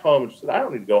on back home, and she said, I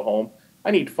don't need to go home.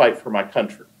 I need to fight for my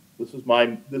country. This is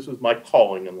my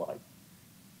calling in life.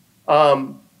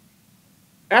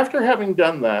 After having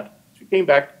done that, she came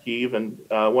back to Kyiv, and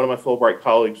one of my Fulbright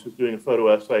colleagues was doing a photo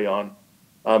essay on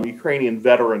Ukrainian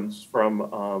veterans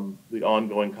from the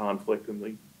ongoing conflict in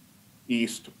the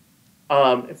East.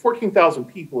 And 14,000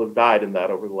 people have died in that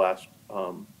over the last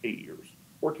 8 years.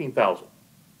 14,000.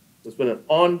 There's been an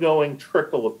ongoing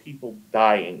trickle of people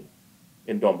dying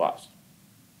in Donbass.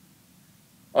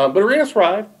 But Irina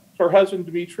survived. Her husband,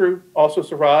 Dmitry, also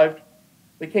survived.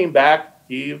 They came back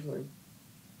to Kyiv. They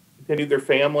continued their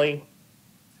family.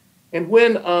 And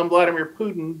when Vladimir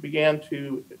Putin began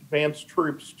to advance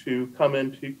troops to come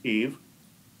into Kyiv,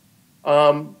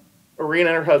 Irina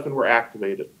and her husband were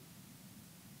activated.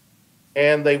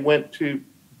 And they went to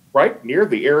right near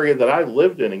the area that I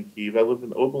lived in Kyiv. I lived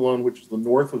in Obolon, which is the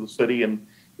north of the city and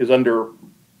is under at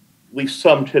least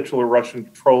some titular Russian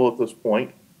control at this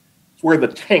point. It's where the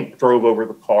tank drove over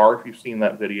the car, if you've seen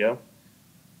that video.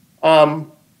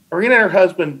 Irina and her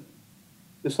husband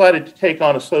decided to take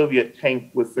on a Soviet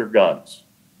tank with their guns.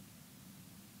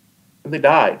 And they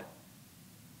died.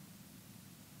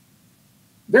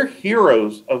 They're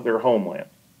heroes of their homeland.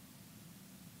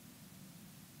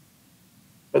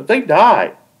 But they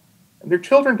died. And their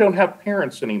children don't have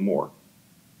parents anymore.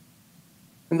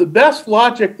 And the best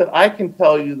logic that I can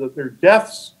tell you that their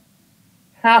deaths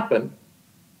happened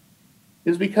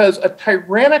is because a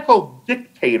tyrannical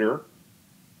dictator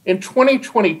in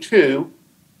 2022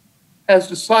 has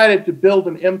decided to build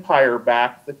an empire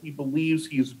back that he believes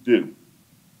he's due.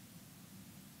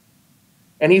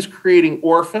 And he's creating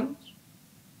orphans,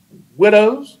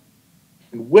 widows,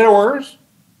 and widowers.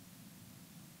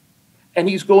 And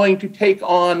he's going to take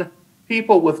on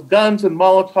people with guns and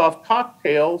Molotov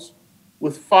cocktails,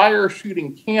 with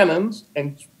fire-shooting cannons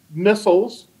and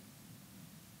missiles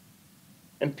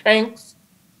and tanks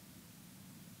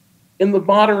in the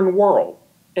modern world,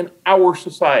 in our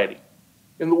society,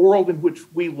 in the world in which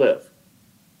we live.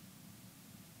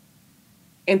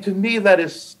 And to me, that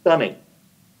is stunning.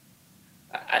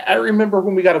 I remember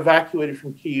when we got evacuated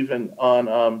from Kyiv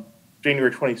on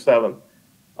January 27th.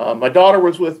 My daughter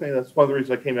was with me. That's one of the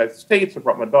reasons I came back to the States. I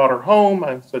brought my daughter home.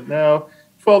 I said, no,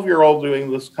 12-year-old doing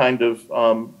this kind of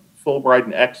Fulbright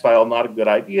in exile, not a good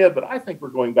idea, but I think we're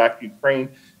going back to Ukraine.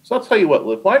 So I'll tell you what,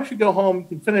 Liv, why don't you go home? You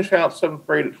can finish out 7th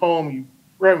grade at home.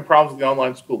 We're having problems with the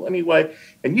online school anyway,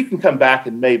 and you can come back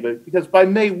in May, because by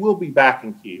May, we'll be back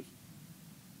in Kyiv.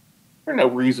 There's no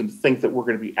reason to think that we're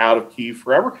going to be out of Kyiv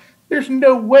forever. There's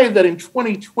no way that in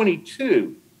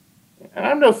 2022, and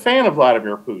I'm no fan of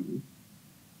Vladimir Putin,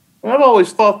 and I've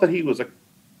always thought that he was a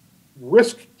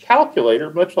risk calculator,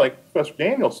 much like Professor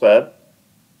Daniel said.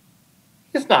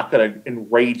 He's not going to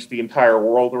enrage the entire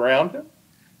world around him.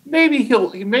 Maybe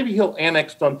he'll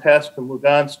annex Donetsk and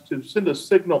Lugansk to send a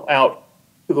signal out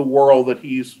to the world that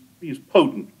he's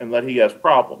potent and that he has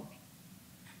problems.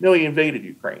 No, he invaded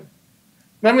Ukraine.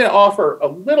 And I'm going to offer a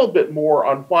little bit more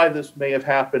on why this may have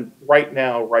happened right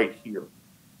now, right here.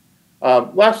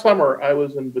 Last summer, I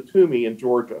was in Batumi in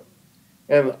Georgia.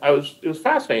 And it was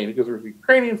fascinating because there was a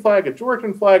Ukrainian flag, a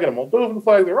Georgian flag, and a Moldovan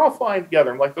flag. They're all flying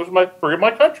together. I'm like, those are three of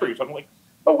my countries. I'm like,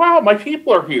 oh, wow, my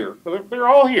people are here. They're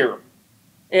all here.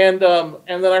 And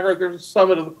then I heard there's a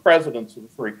summit of the presidents of the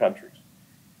three countries.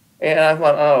 And I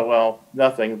thought, oh, well,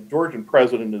 nothing. The Georgian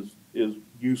president is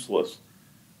useless.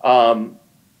 And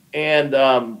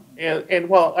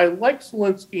while I like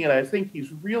Zelensky and I think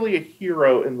he's really a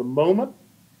hero in the moment,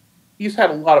 he's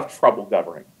had a lot of trouble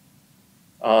governing.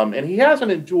 And he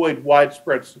hasn't enjoyed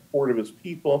widespread support of his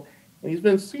people. And he's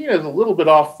been seen as a little bit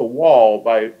off the wall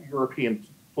by European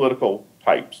political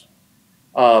types.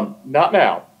 Not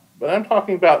now, but I'm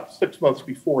talking about 6 months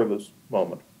before this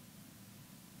moment.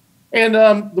 And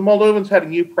the Moldovans had a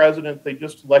new president. They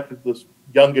just elected this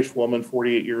youngish woman,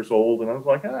 48 years old. And I was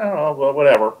like, oh, well,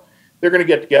 whatever. They're going to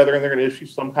get together and they're going to issue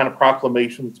some kind of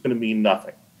proclamation that's going to mean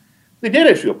nothing. They did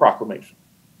issue a proclamation.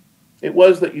 It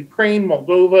was that Ukraine,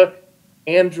 Moldova,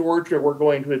 and Georgia were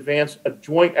going to advance a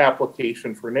joint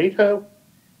application for NATO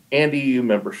and EU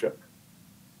membership.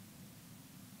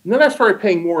 And then I started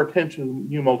paying more attention to the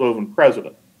new Moldovan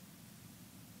president.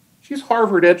 She's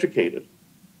Harvard educated.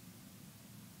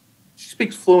 She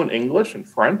speaks fluent English and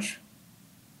French.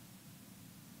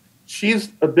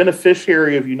 She's a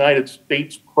beneficiary of United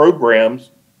States programs.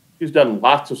 She's done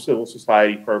lots of civil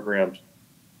society programs.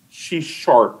 She's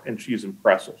sharp and she's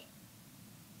impressive.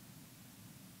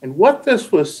 And what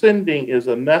this was sending is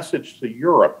a message to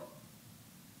Europe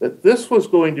that this was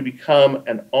going to become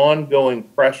an ongoing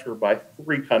pressure by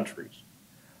three countries.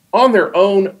 On their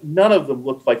own, none of them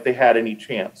looked like they had any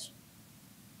chance.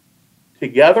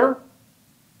 Together,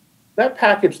 that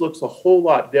package looks a whole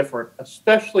lot different,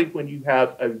 especially when you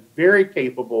have a very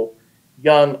capable,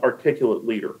 young, articulate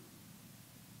leader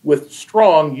with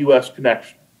strong U.S.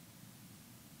 connection.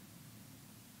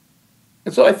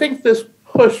 And so I think this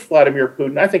pushed Vladimir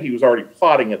Putin. I think he was already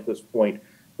plotting at this point,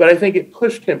 but I think it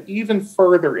pushed him even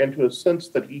further into a sense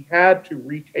that he had to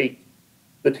retake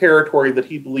the territory that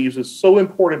he believes is so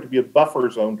important to be a buffer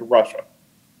zone to Russia.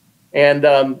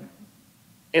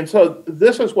 And so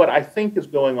this is what I think is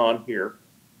going on here.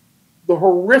 The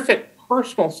horrific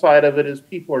personal side of it is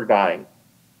people are dying.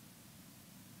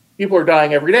 People are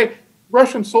dying every day.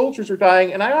 Russian soldiers are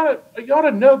dying, and you ought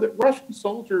to know that Russian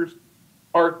soldiers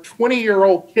are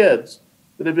 20-year-old kids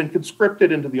that have been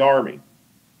conscripted into the army.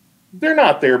 They're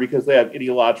not there because they have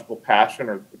ideological passion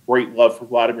or great love for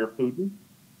Vladimir Putin.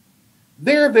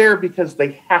 They're there because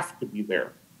they have to be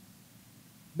there.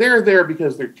 They're there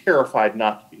because they're terrified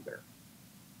not to be there.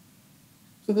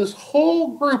 So this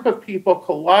whole group of people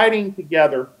colliding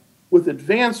together with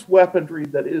advanced weaponry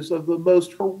that is of the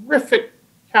most horrific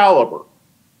caliber,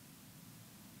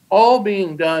 all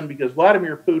being done because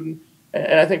Vladimir Putin,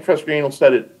 and I think Professor Daniel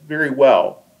said it very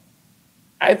well,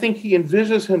 I think he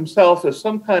envisions himself as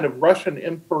some kind of Russian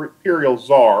imperial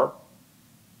czar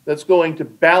that's going to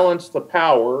balance the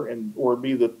power or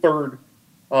be the third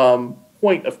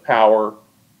point of power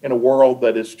in a world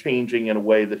that is changing in a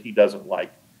way that he doesn't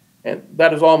like. And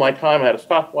that is all my time. I had a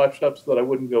stopwatch up so that I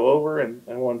wouldn't go over, and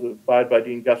I wanted to abide by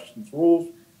Dean Gustafson's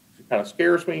rules. It kind of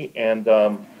scares me, and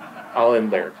I'll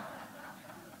end there.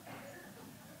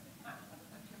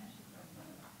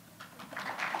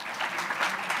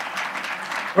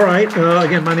 All right.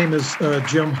 Again, my name is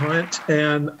Jim Hunt,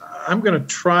 and I'm going to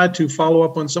try to follow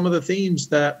up on some of the themes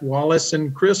that Wallace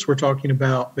and Chris were talking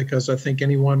about, because I think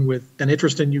anyone with an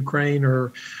interest in Ukraine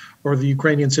or the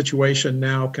Ukrainian situation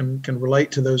now can relate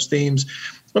to those themes.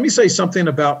 Let me say something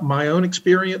about my own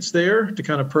experience there to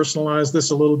kind of personalize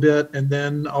this a little bit, and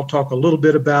then I'll talk a little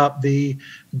bit about the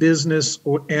business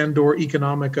and or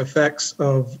economic effects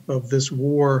of this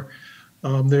war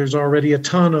There's already a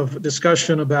ton of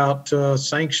discussion about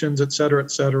sanctions, et cetera,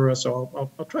 et cetera.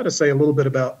 So I'll try to say a little bit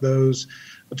about those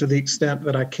to the extent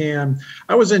that I can.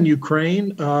 I was in Ukraine,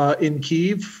 in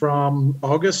Kyiv, from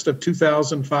August of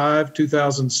 2005,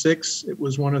 2006. It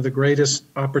was one of the greatest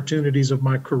opportunities of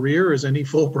my career, as any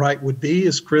Fulbright would be,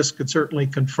 as Chris could certainly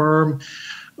confirm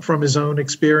from his own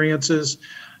experiences.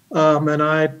 And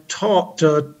I taught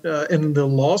in the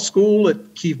law school at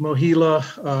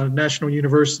Kyiv-Mohyla National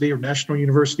University, or National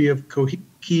University of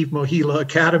Kyiv-Mohyla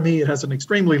Academy. It has an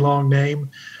extremely long name.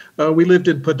 We lived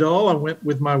in Podol. I went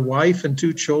with my wife and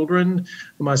 2 children.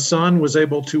 My son was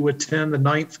able to attend the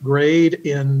 9th grade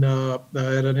at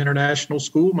an international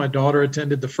school. My daughter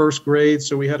attended the 1st grade.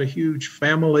 So we had a huge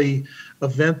family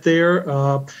event there,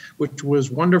 which was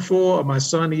wonderful. My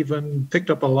son even picked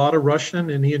up a lot of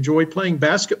Russian, and he enjoyed playing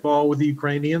basketball with the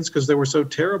Ukrainians because they were so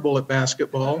terrible at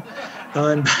basketball.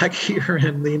 And back here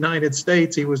in the United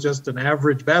States, he was just an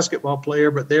average basketball player,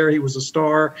 but there he was a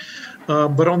star.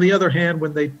 But on the other hand,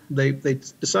 when they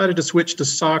decided to switch to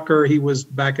soccer, he was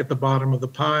back at the bottom of the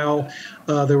pile.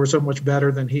 They were so much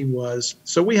better than he was.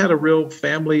 So we had a real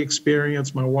family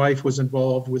experience. My wife was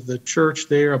involved with the church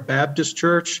there, a Baptist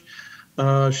church.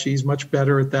 She's much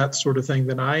better at that sort of thing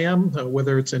than I am,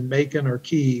 whether it's in Macon or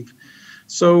Kyiv.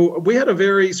 So we had a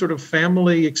very sort of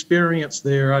family experience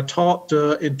there. I taught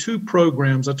in 2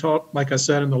 programs. I taught, like I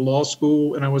said, in the law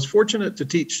school, and I was fortunate to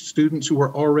teach students who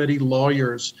were already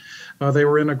lawyers. They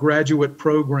were in a graduate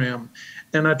program.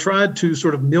 And I tried to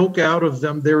sort of milk out of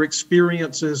them their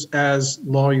experiences as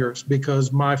lawyers,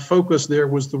 because my focus there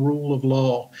was the rule of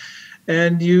law.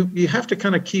 And you have to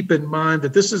kind of keep in mind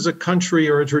that this is a country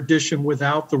or a tradition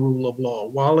without the rule of law.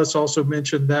 Wallace also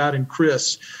mentioned that, and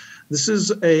Chris. This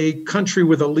is a country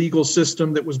with a legal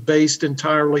system that was based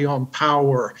entirely on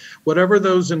power. Whatever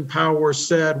those in power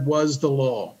said was the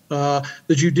law.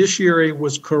 The judiciary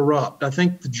was corrupt. I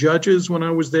think the judges, when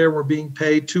I was there, were being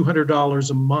paid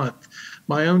 $200 a month.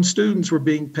 My own students were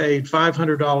being paid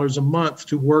 $500 a month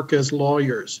to work as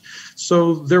lawyers.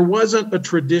 So there wasn't a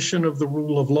tradition of the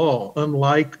rule of law,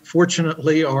 unlike,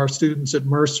 fortunately, our students at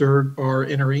Mercer are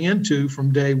entering into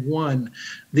from day one.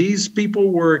 These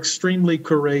people were extremely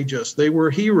courageous. They were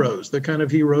heroes, the kind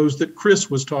of heroes that Chris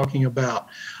was talking about.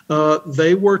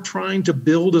 They were trying to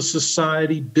build a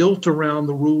society built around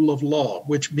the rule of law,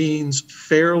 which means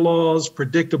fair laws,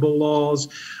 predictable laws,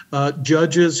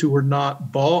 judges who were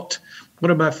not bought. One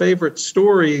of my favorite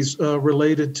stories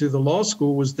related to the law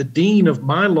school was the dean of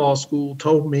my law school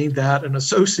told me that an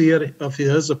associate of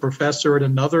his, a professor at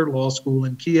another law school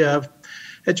in Kiev,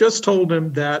 had just told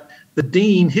him that the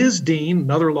dean, his dean,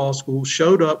 another law school,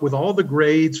 showed up with all the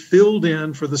grades filled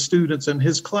in for the students in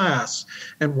his class.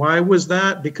 And why was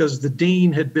that? Because the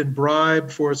dean had been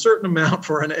bribed for a certain amount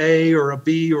for an A or a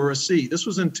B or a C. This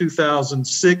was in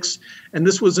 2006, and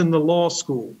this was in the law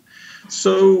school.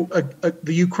 So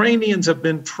the Ukrainians have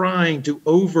been trying to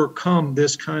overcome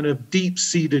this kind of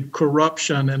deep-seated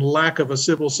corruption and lack of a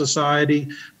civil society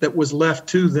that was left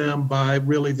to them by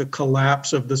really the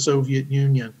collapse of the Soviet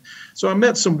Union. So I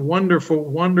met some wonderful,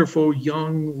 wonderful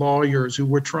young lawyers who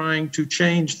were trying to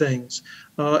change things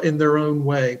in their own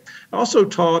way. I also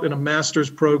taught in a master's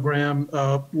program,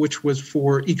 which was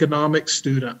for economics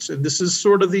students. And this is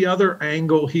sort of the other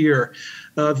angle here.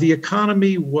 The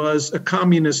economy was a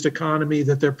communist economy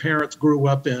that their parents grew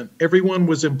up in. Everyone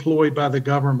was employed by the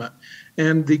government.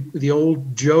 And the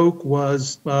old joke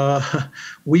was,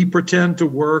 we pretend to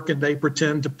work and they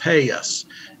pretend to pay us.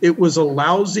 It was a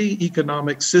lousy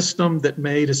economic system that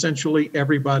made essentially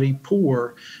everybody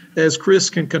poor. As Chris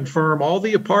can confirm, all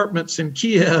the apartments in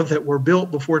Kiev that were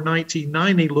built before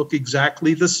 1990 look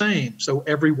exactly the same. So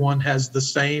everyone has the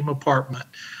same apartment.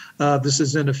 This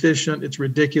is inefficient, it's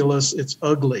ridiculous, it's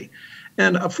ugly.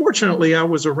 And fortunately, I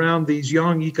was around these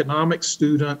young economics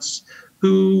students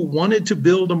who wanted to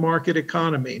build a market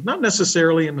economy, not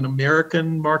necessarily an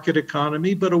American market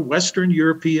economy, but a Western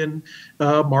European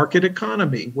market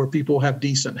economy where people have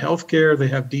decent health care, they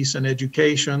have decent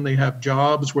education, they have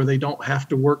jobs where they don't have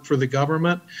to work for the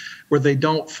government, where they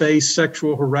don't face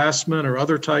sexual harassment or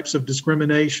other types of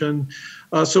discrimination.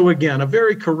 So again, a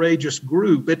very courageous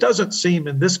group. It doesn't seem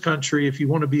in this country, if you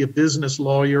want to be a business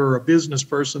lawyer or a business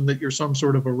person, that you're some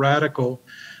sort of a radical.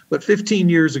 But 15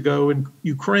 years ago in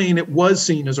Ukraine, it was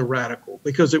seen as a radical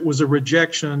because it was a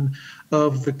rejection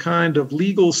of the kind of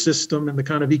legal system and the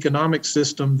kind of economic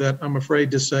system that I'm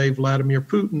afraid to say Vladimir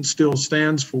Putin still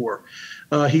stands for.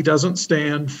 He doesn't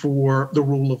stand for the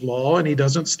rule of law, and he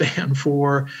doesn't stand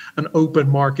for an open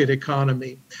market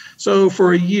economy. So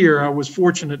for a year, I was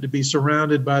fortunate to be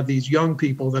surrounded by these young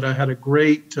people that I had a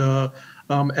great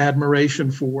admiration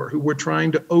for, who were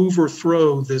trying to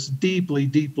overthrow this deeply,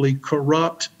 deeply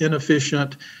corrupt,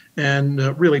 inefficient, and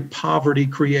really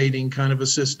poverty-creating kind of a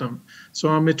system. So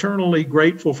I'm eternally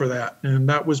grateful for that, and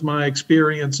that was my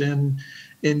experience in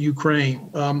Ukraine.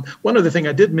 One other thing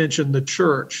I did mention, the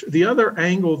church. The other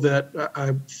angle that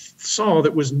I saw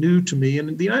that was new to me, and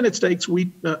in the United States,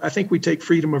 I think we take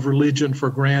freedom of religion for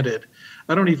granted.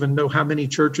 I don't even know how many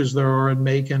churches there are in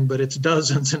Macon, but it's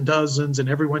dozens and dozens, and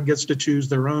everyone gets to choose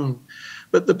their own.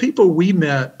 But the people we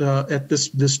met at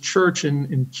this church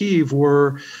in Kyiv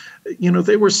were,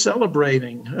 they were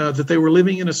celebrating that they were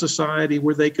living in a society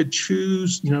where they could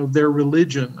choose, their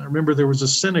religion. I remember there was a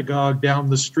synagogue down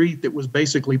the street that was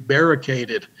basically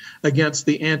barricaded against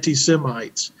the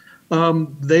anti-Semites.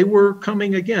 They were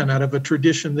coming again out of a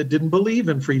tradition that didn't believe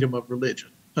in freedom of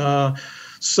religion.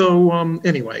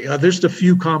 Anyway, there's just a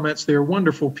few comments there.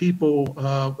 Wonderful people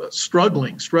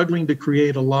struggling to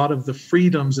create a lot of the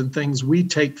freedoms and things we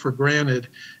take for granted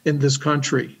in this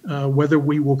country. Whether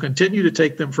we will continue to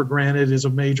take them for granted is a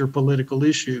major political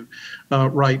issue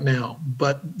right now.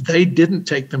 But they didn't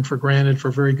take them for granted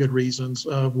for very good reasons,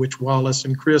 which Wallace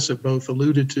and Chris have both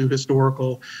alluded to,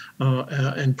 historical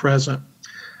and present.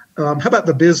 How about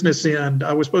the business end?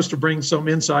 I was supposed to bring some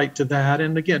insight to that,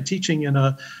 and again, teaching in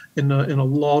a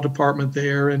law department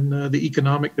there, in the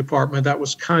economic department, that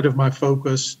was kind of my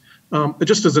focus. But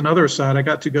just as another aside, I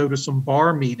got to go to some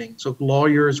bar meetings of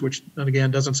lawyers, which again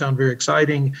doesn't sound very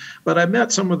exciting, but I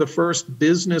met some of the first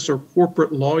business or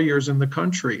corporate lawyers in the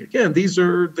country. Again, these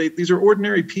are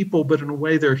ordinary people, but in a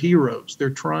way they're heroes.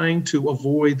 They're trying to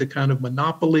avoid the kind of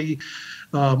monopoly,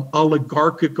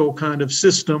 oligarchical kind of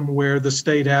system where the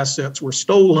state assets were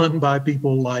stolen by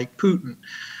people like Putin.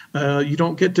 You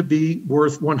don't get to be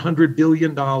worth $100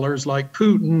 billion like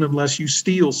Putin unless you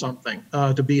steal something,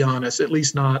 to be honest, at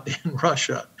least not in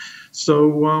Russia.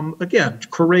 So again,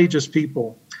 courageous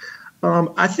people.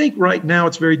 I think right now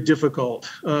it's very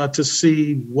difficult to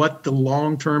see what the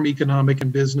long-term economic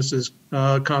and businesses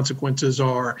consequences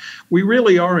are. We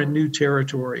really are in new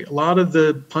territory. A lot of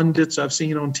the pundits I've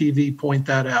seen on TV point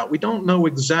that out. We don't know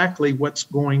exactly what's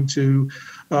going to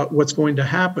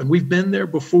happen. We've been there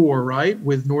before, right?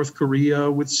 With North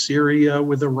Korea, with Syria,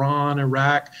 with Iran,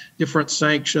 Iraq, different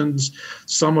sanctions,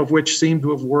 some of which seem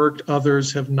to have worked,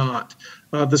 others have not.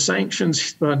 The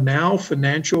sanctions now,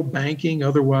 financial, banking,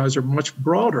 otherwise, are much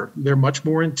broader. They're much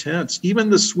more intense. Even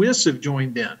the Swiss have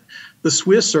joined in. The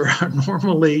Swiss are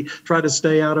normally try to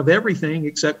stay out of everything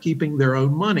except keeping their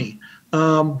own money.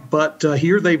 But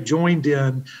here they've joined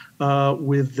in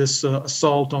with this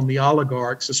assault on the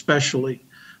oligarchs, especially.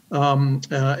 And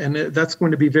that's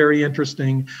going to be very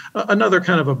interesting. Another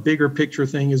kind of a bigger picture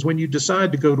thing is when you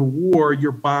decide to go to war,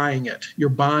 you're buying it. You're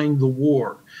buying the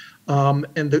war.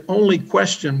 And the only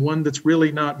question, one that's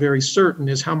really not very certain,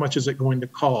 is how much is it going to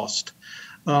cost?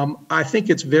 I think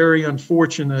it's very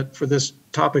unfortunate for this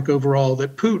topic overall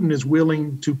that Putin is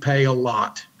willing to pay a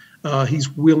lot. He's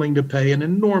willing to pay an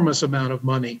enormous amount of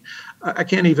money. I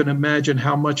can't even imagine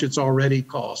how much it's already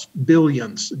cost,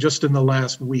 billions just in the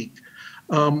last week.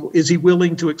 Is he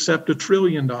willing to accept $1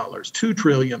 trillion, $2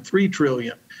 trillion, $3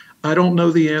 trillion? I don't know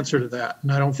the answer to that,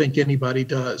 and I don't think anybody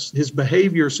does. His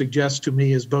behavior suggests to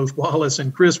me, as both Wallace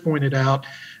and Chris pointed out,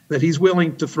 that he's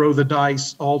willing to throw the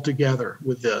dice altogether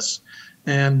with this.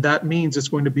 And that means it's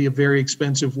going to be a very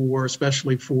expensive war,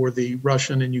 especially for the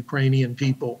Russian and Ukrainian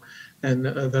people. And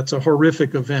that's a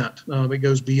horrific event. It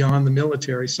goes beyond the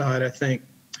military side, I think.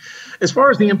 As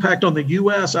far as the impact on the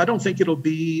U.S., I don't think it'll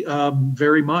be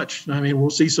very much. I mean,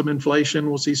 we'll see some inflation.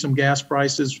 We'll see some gas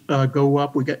prices go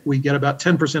up. We get about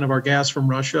 10% of our gas from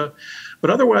Russia.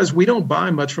 But otherwise, we don't buy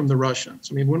much from the Russians.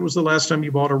 I mean, when was the last time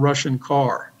you bought a Russian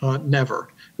car? Never,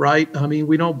 right? I mean,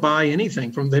 we don't buy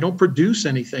anything from them. They don't produce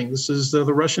anything. This is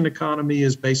the Russian economy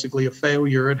is basically a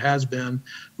failure. It has been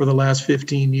for the last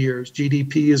 15 years.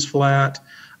 GDP is flat.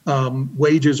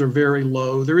 Wages are very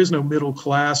low. There is no middle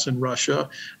class in Russia.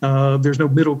 There's no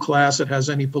middle class that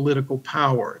has any political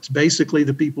power. It's basically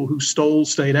the people who stole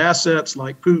state assets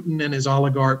like Putin and his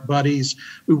oligarch buddies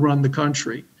who run the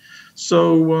country.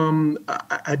 So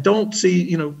I don't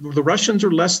see, the Russians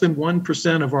are less than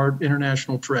 1% of our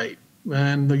international trade,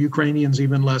 and the Ukrainians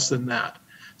even less than that.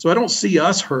 So I don't see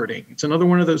us hurting. It's another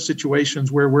one of those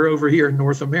situations where we're over here in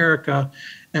North America,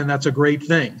 and that's a great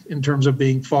thing in terms of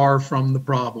being far from the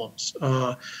problems.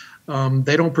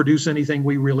 They don't produce anything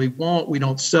we really want. We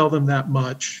don't sell them that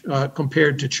much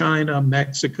compared to China,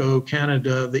 Mexico,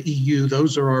 Canada, the EU.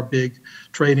 Those are our big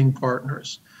trading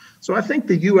partners. So I think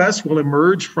the U.S. will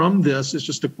emerge from this. It's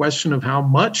just a question of how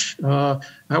much,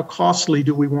 how costly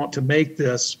do we want to make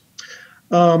this?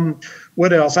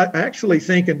 What else? I actually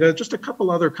think, and just a couple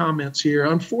other comments here.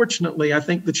 Unfortunately, I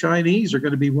think the Chinese are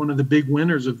going to be one of the big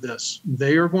winners of this.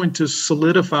 They are going to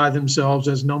solidify themselves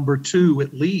as number two,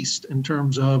 at least in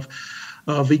terms of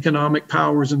economic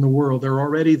powers in the world. They're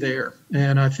already there.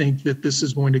 And I think that this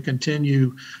is going to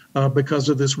continue because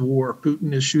of this war.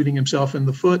 Putin is shooting himself in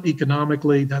the foot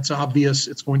economically. That's obvious.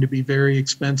 It's going to be very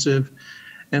expensive.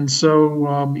 And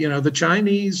so, the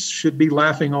Chinese should be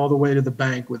laughing all the way to the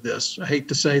bank with this. I hate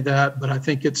to say that, but I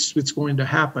think it's going to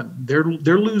happen. They're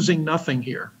losing nothing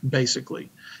here, basically,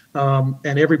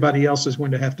 and everybody else is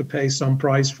going to have to pay some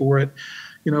price for it.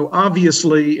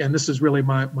 Obviously, and this is really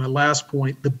my last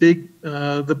point,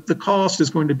 the cost is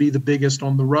going to be the biggest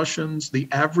on the Russians, the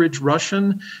average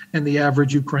Russian and the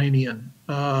average Ukrainian.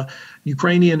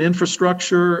 Ukrainian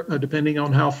infrastructure, depending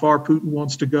on how far Putin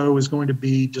wants to go, is going to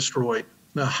be destroyed.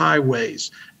 The highways,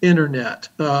 internet,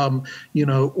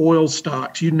 oil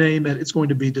stocks, you name it, it's going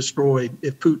to be destroyed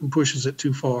if Putin pushes it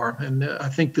too far. And I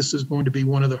think this is going to be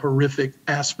one of the horrific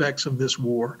aspects of this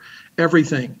war.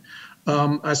 Everything.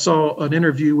 I saw an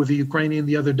interview with a Ukrainian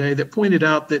the other day that pointed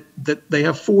out that they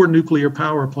have 4 nuclear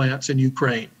power plants in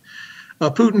Ukraine.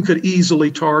 Putin could easily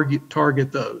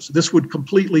target those. This would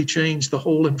completely change the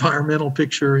whole environmental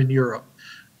picture in Europe.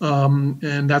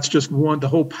 And that's just one, the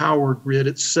whole power grid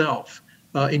itself.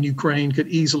 In Ukraine could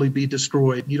easily be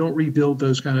destroyed. You don't rebuild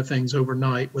those kind of things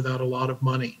overnight without a lot of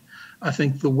money. I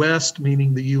think the West,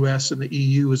 meaning the US and the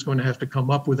EU, is going to have to come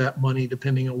up with that money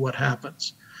depending on what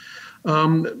happens.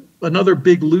 Another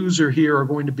big loser here are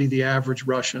going to be the average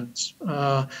Russians.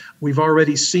 We've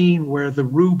already seen where the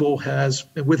ruble has,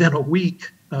 within a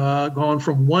week, gone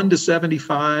from 1 to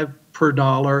 75 per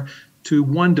dollar to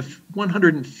 1 to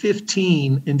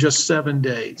 115 in just 7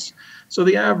 days. So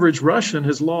the average Russian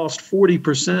has lost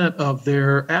 40% of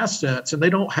their assets, and they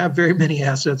don't have very many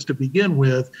assets to begin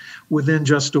with within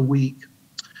just a week.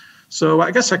 So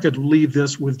I guess I could leave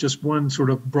this with just one sort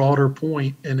of broader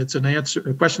point, and it's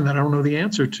a question that I don't know the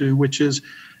answer to, which is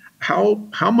how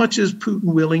much is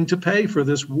Putin willing to pay for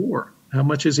this war? How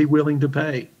much is he willing to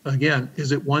pay? Again,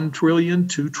 is it 1 trillion,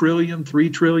 2 trillion, 3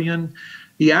 trillion?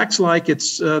 He acts like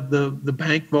it's the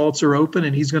bank vaults are open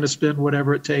and he's going to spend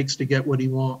whatever it takes to get what he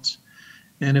wants.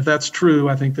 And if that's true,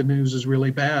 I think the news is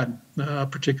really bad,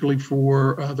 particularly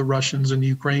for the Russians and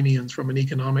Ukrainians from an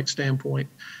economic standpoint.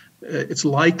 It's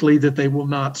likely that they will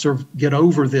not sort of get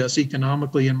over this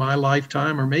economically in my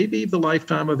lifetime, or maybe the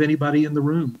lifetime of anybody in the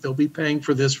room. They'll be paying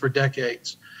for this for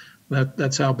decades.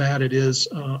 That's how bad it is,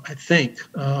 I think,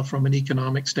 from an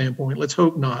economic standpoint. Let's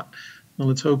hope not.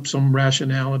 Let's hope some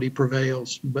rationality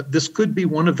prevails. But this could be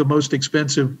one of the most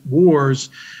expensive wars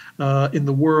in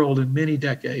the world in many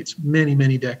decades,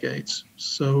 many decades.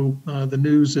 So the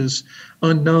news is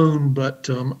unknown, but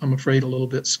I'm afraid a little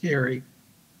bit scary.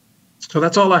 So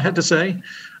that's all I had to say.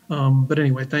 But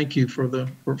anyway, thank you for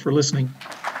listening.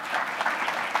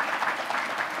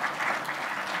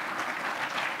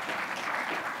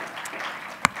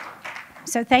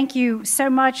 So thank you so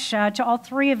much to all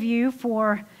 3 of you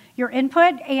for your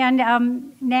input.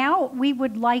 And now we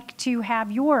would like to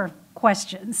have your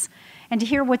questions and to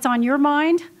hear what's on your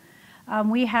mind.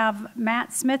 We have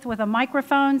Matt Smith with a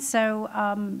microphone.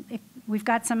 So if we've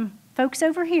got some folks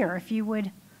over here, if you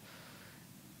would,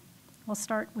 we'll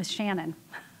start with Shannon.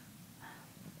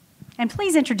 And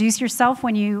please introduce yourself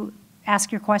when you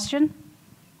ask your question.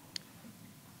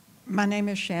 My name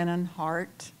is Shannon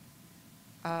Hart.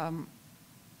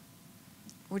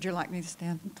 Would you like me to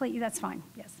stand? Please, that's fine,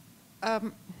 yes.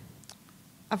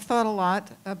 I've thought a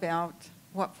lot about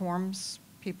what forms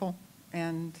people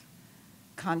and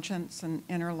conscience and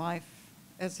inner life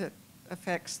as it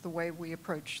affects the way we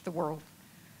approach the world.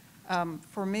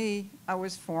 For me, I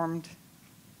was formed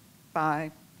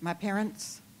by my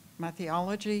parents, my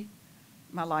theology,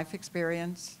 my life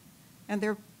experience, and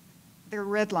they're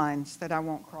red lines that I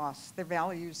won't cross. They're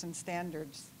values and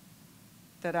standards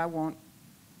that I won't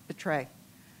betray.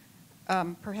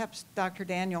 Perhaps Dr.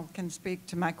 Daniel can speak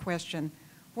to my question.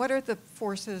 What are the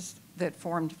forces that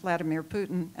formed Vladimir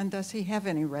Putin, and does he have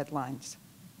any red lines?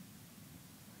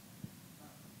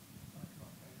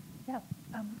 Yeah,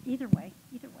 either way,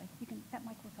 you can, that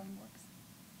microphone works.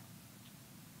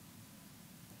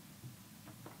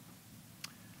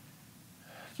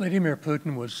 Vladimir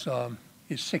Putin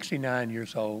is 69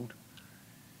 years old.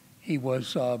 He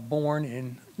was born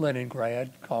in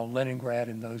Leningrad, called Leningrad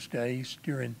in those days,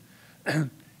 during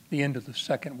the end of the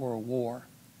Second World War.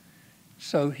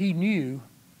 So he knew,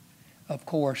 of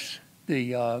course,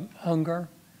 the hunger,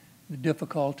 the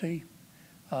difficulty,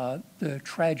 the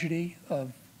tragedy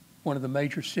of one of the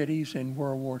major cities in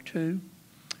World War II.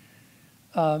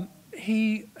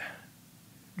 He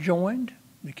joined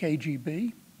the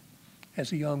KGB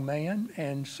as a young man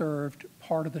and served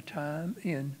part of the time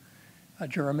in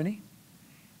Germany,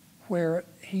 where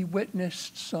he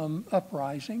witnessed some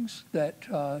uprisings that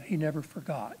he never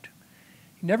forgot.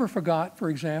 He never forgot, for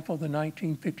example, the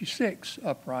 1956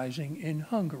 uprising in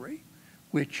Hungary,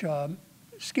 which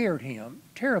scared him,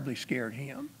 terribly scared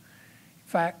him. In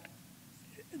fact,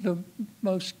 the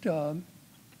most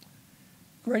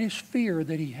greatest fear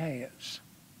that he has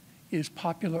is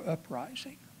popular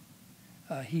uprising.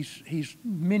 He's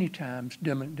many times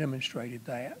demonstrated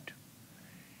that.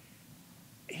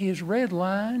 His red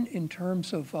line in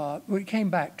terms of, we came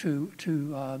back to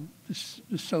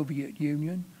the Soviet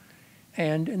Union,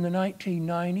 and in the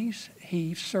 1990s,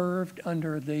 he served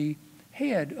under the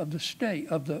head of the state,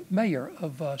 of the mayor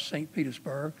of St.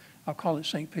 Petersburg. I'll call it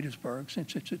St. Petersburg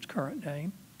since it's its current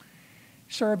name.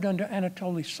 Served under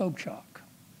Anatoly Sobchak,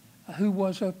 who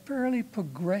was a fairly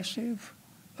progressive,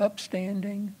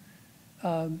 upstanding,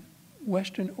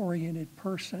 Western-oriented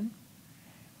person.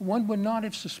 One would not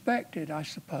have suspected, I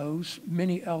suppose,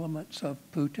 many elements of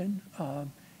Putin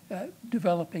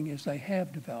developing as they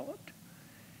have developed.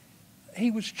 He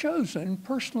was chosen,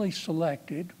 personally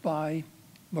selected by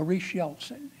Maurice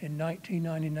Yeltsin in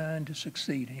 1999 to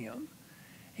succeed him.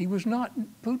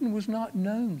 Putin was not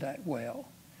known that well,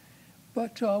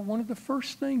 but one of the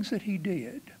first things that he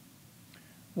did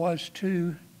was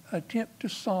to attempt to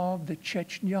solve the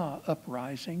Chechnya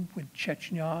uprising when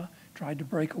Chechnya tried to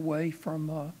break away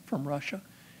from Russia,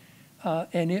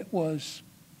 and it was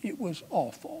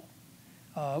awful.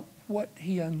 What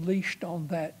he unleashed on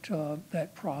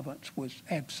that province was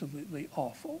absolutely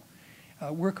awful.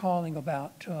 We're calling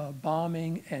about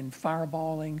bombing and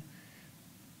fireballing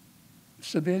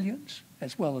civilians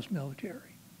as well as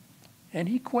military, and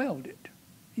he quelled it.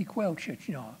 He quelled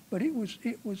Chechnya, but it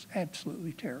was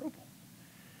absolutely terrible.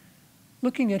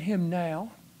 Looking at him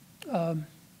now,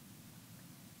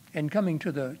 and coming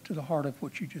to the heart of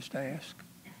what you just asked,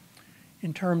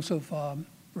 in terms of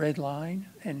red line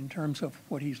and in terms of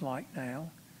what he's like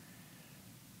now,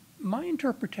 my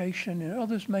interpretation, and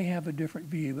others may have a different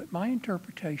view, but my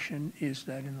interpretation is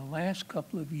that in the last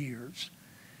couple of years,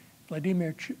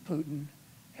 Vladimir Putin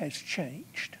has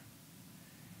changed.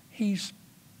 He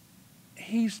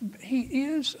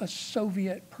is a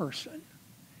Soviet person.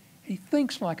 He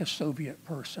thinks like a Soviet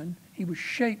person. He was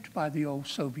shaped by the old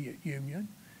Soviet Union.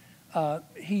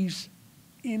 He's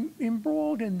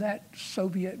embroiled in that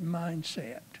Soviet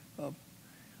mindset of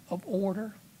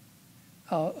order,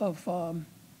 of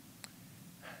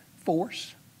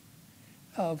force,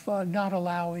 of not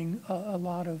allowing a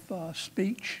lot of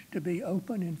speech to be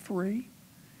open and free.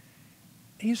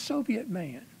 He's a Soviet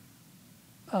man.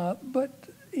 But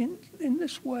in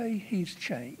this way, he's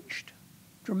changed,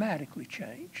 dramatically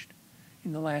changed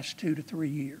in the last 2 to 3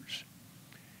 years.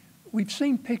 We've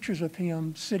seen pictures of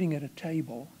him sitting at a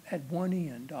table at one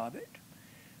end of it,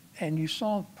 and you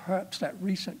saw perhaps that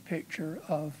recent picture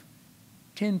of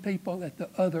 10 people at the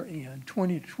other end,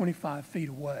 20 to 25 feet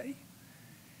away.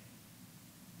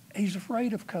 He's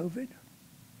afraid of COVID.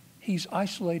 He's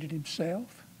isolated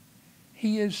himself.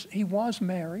 He was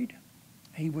married.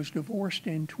 He was divorced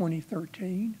in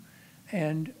 2013,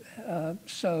 and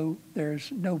so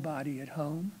there's nobody at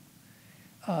home.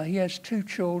 He has 2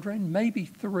 children, maybe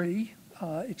 3.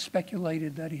 It's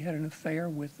speculated that he had an affair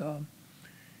with a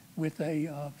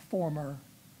former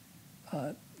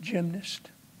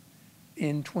gymnast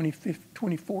in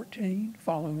 2014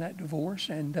 following that divorce,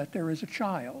 and that there is a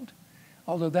child.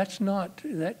 Although that's not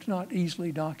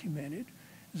easily documented.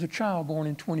 There's a child born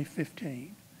in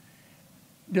 2015.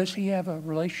 Does he have a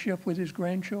relationship with his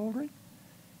grandchildren?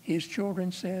 His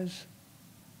children says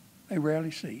they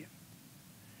rarely see him.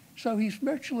 So he's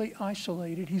virtually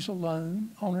isolated. He's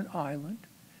alone on an island.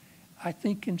 I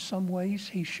think in some ways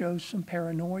he shows some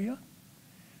paranoia,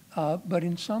 but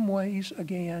in some ways,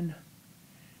 again,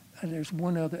 there's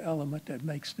one other element that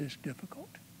makes this difficult.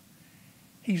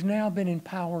 He's now been in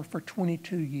power for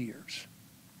 22 years.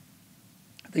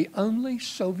 The only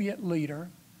Soviet leader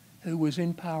who was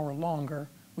in power longer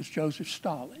was Joseph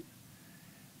Stalin.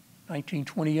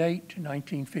 1928 to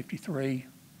 1953,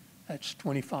 that's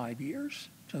 25 years.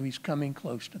 So he's coming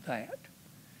close to that.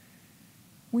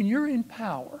 When you're in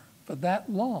power for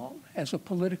that long as a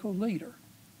political leader,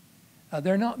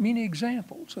 there are not many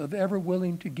examples of ever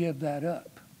willing to give that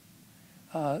up.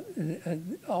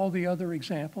 All the other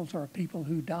examples are people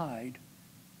who died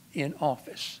in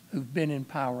office, who've been in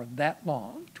power that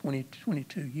long,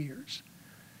 22 years.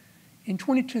 In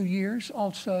 22 years,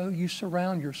 also, you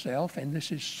surround yourself, and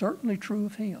this is certainly true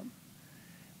of him,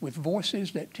 with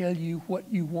voices that tell you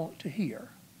what you want to hear.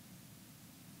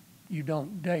 you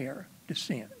don't dare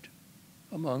dissent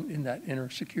in that inner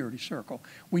security circle.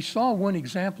 We saw one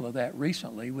example of that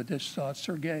recently with this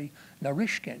Sergei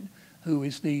Narishkin, who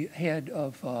is the head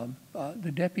of,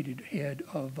 the deputy head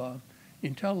of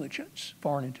intelligence,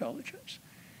 foreign intelligence,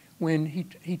 when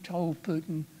he told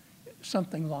Putin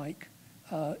something like,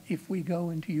 if we go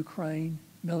into Ukraine,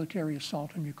 military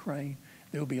assault on Ukraine,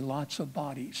 there will be lots of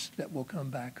bodies that will come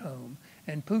back home.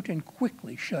 And Putin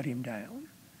quickly shut him down.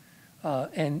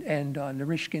 And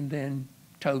Narishkin then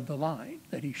towed the line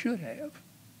that he should have,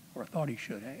 or thought he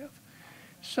should have.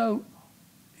 So,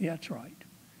 yeah, that's right.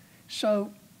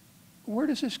 So where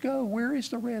does this go? Where is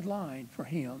the red line for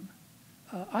him?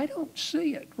 I don't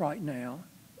see it right now,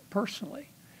 personally.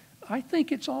 I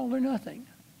think it's all or nothing.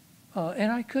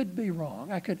 And I could be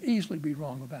wrong. I could easily be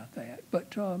wrong about that.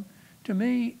 But to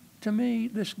me,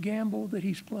 this gamble that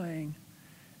he's playing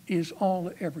is all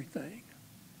or everything.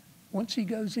 Once he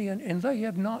goes in, and they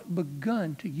have not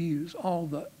begun to use all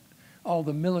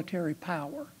the military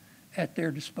power at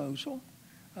their disposal.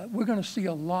 We're going to see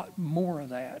a lot more of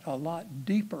that, a lot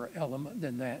deeper element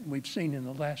than that we've seen in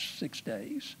the last 6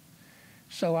 days.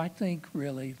 So I think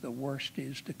really the worst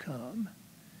is to come.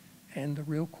 And the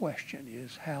real question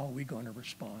is, how are we going to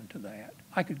respond to that?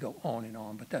 I could go on and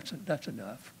on, but that's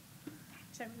enough.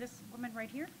 So this woman right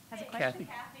here has a question.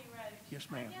 Kathy Roach. Yes,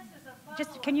 ma'am.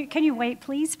 Just can you wait,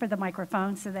 please, for the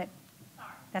microphone so that. Sorry.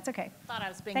 That's okay. Thought I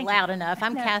was being Thank loud you. enough.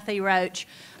 I'm No. Kathy Roach.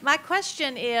 My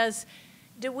question is,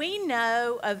 do we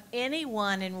know of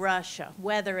anyone in Russia,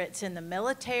 whether it's in the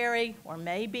military or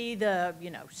maybe the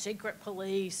secret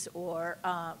police or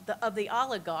of the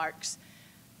oligarchs,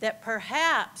 that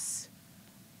perhaps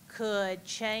could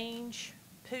change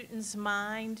Putin's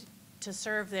mind to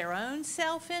serve their own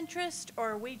self-interest?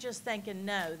 Or are we just thinking,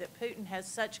 no, that Putin has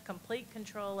such complete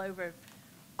control over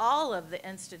all of the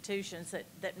institutions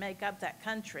that make up that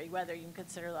country, whether you can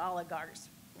consider the oligarchs,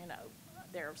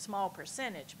 they're a small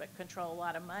percentage, but control a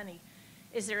lot of money.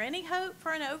 Is there any hope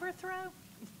for an overthrow?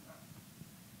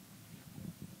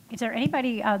 Is there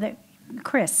anybody that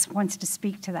Chris wants to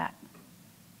speak to that?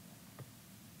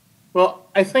 Well,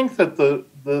 I think that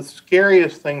the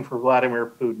scariest thing for Vladimir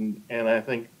Putin, and I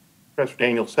think Professor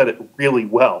Daniel said it really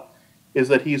well, is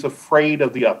that he's afraid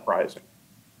of the uprising.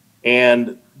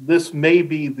 And this may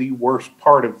be the worst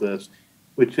part of this,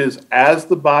 which is as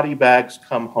the body bags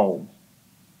come home,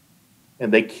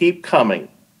 and they keep coming,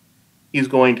 he's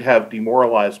going to have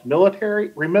demoralized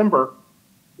military. Remember,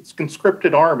 it's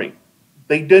conscripted army.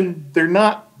 They're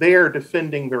not there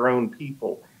defending their own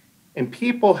people. And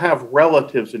people have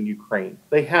relatives in Ukraine.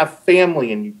 They have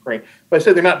family in Ukraine. But I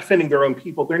say they're not defending their own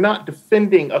people. They're not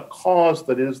defending a cause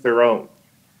that is their own.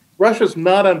 Russia's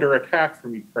not under attack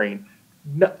from Ukraine.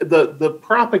 The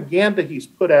propaganda he's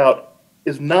put out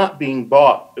is not being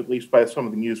bought, at least by some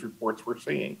of the news reports we're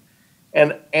seeing.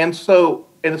 And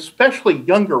especially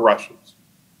younger Russians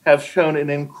have shown an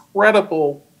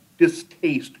incredible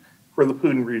distaste for the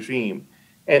Putin regime.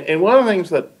 And one of the things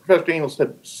that Professor Daniel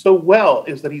said so well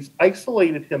is that he's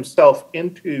isolated himself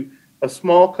into a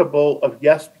small cabal of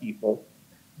yes people.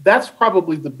 That's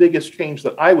probably the biggest change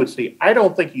that I would see. I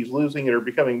don't think he's losing it or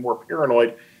becoming more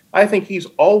paranoid. I think he's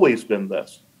always been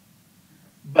this.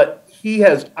 But he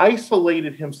has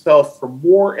isolated himself from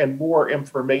more and more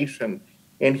information,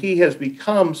 and he has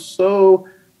become so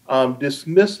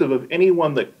dismissive of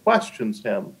anyone that questions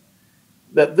him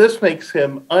that this makes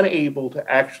him unable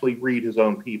to actually read his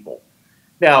own people.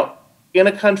 Now, in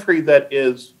a country that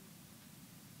is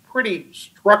pretty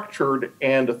structured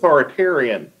and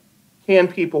authoritarian, can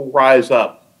people rise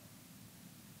up?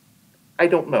 I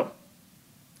don't know.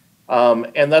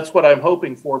 And that's what I'm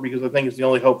hoping for, because I think it's the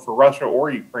only hope for Russia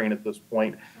or Ukraine at this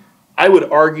point. I would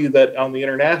argue that on the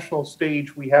international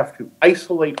stage, we have to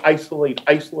isolate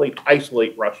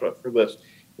Russia for this.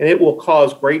 And it will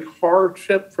cause great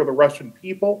hardship for the Russian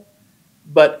people.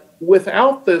 But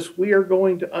without this, we are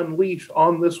going to unleash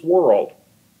on this world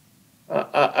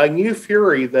a new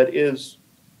fury that is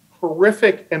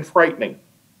horrific and frightening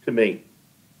to me.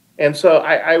 And so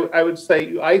I would say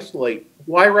you isolate.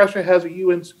 Why Russia has a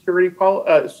UN Security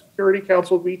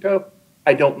Council veto,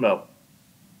 I don't know.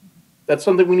 That's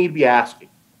something we need to be asking.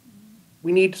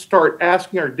 We need to start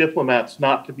asking our diplomats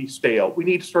not to be stale. We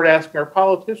need to start asking our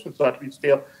politicians not to be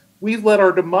stale. We let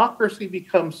our democracy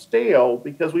become stale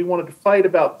because we wanted to fight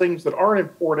about things that aren't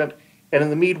important. And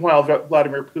in the meanwhile,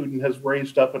 Vladimir Putin has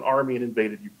raised up an army and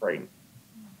invaded Ukraine.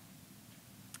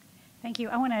 Thank you.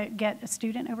 I want to get a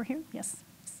student over here. Yes.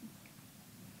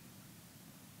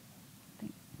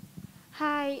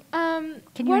 Hi.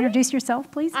 Can you introduce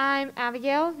yourself, please? I'm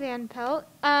Abigail Van Pelt.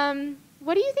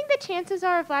 What do you think the chances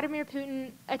are of Vladimir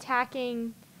Putin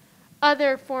attacking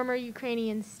other former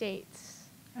Ukrainian states.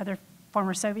 Other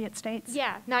former Soviet states?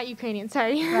 Yeah, not Ukrainian,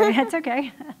 sorry. Right, that's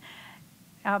okay.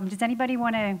 Does anybody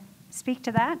want to speak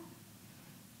to that?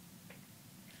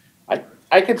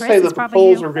 I could Chris, say it's that the probably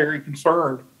Poles you. are very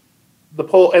concerned. The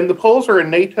Poles are in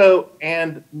NATO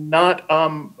and not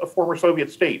a former Soviet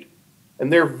state,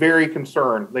 and they're very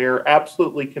concerned. They are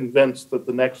absolutely convinced that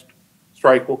the next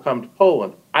strike will come to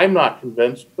Poland. I'm not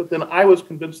convinced, but then I was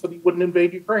convinced that he wouldn't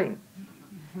invade Ukraine.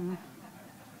 Mm-hmm.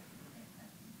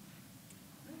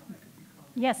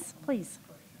 Yes, please.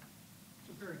 It's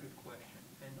a very good question,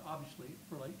 and obviously it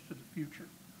relates to the future.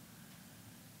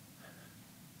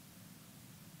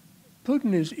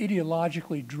 Putin is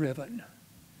ideologically driven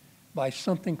by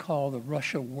something called the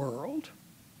Russia world.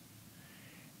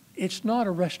 It's not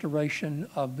a restoration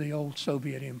of the old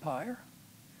Soviet empire,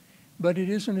 but it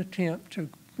is an attempt to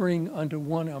bring under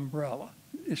one umbrella,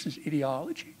 this is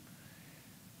ideology,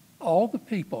 all the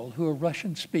people who are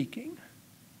Russian speaking.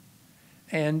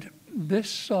 And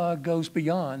this goes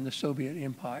beyond the Soviet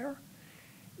empire.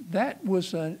 That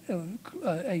was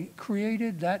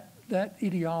that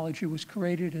ideology was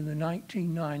created in the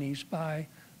 1990s by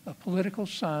a political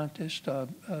scientist, a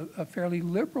fairly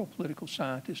liberal political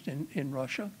scientist in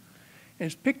Russia, and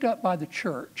it's picked up by the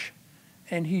church.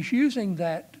 And he's using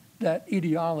that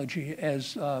ideology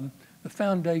as the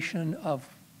foundation of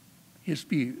his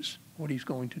views, what he's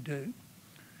going to do.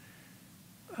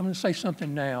 I'm going to say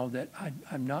something now that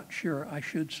I'm not sure I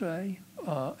should say,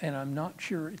 and I'm not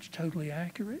sure it's totally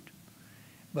accurate,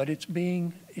 but it's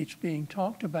being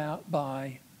talked about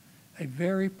by a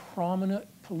very prominent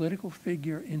political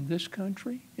figure in this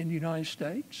country, in the United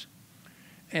States,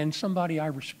 and somebody I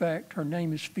respect. Her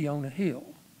name is Fiona Hill.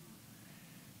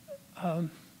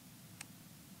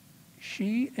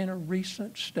 She, in a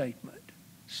recent statement,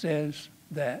 says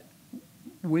that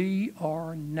we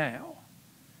are now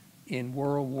in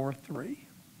World War III.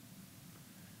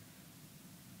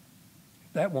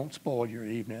 That won't spoil your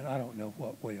evening. I don't know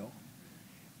what will.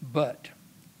 But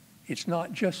it's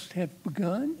not just have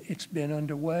begun, it's been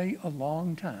underway a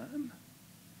long time.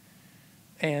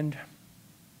 And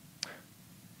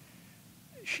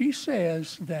she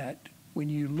says that when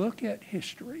you look at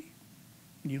history,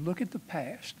 when you look at the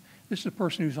past, this is a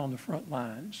person who's on the front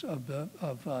lines of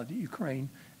the Ukraine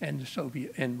and the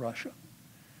Soviet and Russia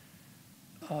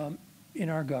in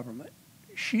our government.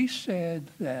 She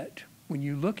said that when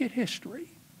you look at history,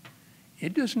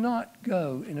 it does not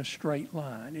go in a straight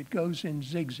line. It goes in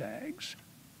zigzags.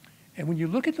 And when you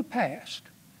look at the past,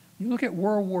 you look at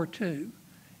World War II,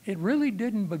 it really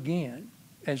didn't begin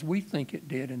as we think it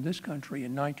did in this country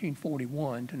in 1941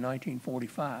 to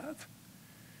 1945.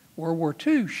 World War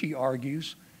II, she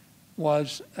argues,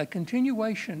 was a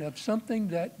continuation of something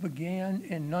that began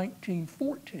in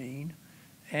 1914,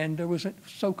 and there was a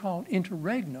so-called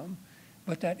interregnum,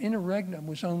 but that interregnum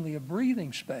was only a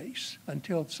breathing space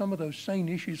until some of those same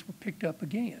issues were picked up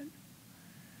again.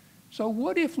 So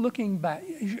what if looking back,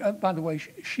 by the way,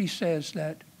 she says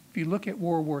that if you look at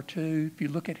World War II, if you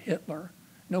look at Hitler,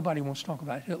 nobody wants to talk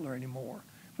about Hitler anymore,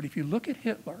 but if you look at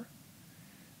Hitler,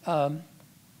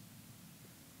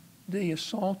 the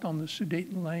assault on the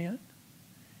Sudetenland,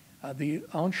 the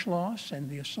Anschluss and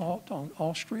the assault on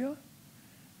Austria,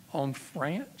 on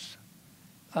France,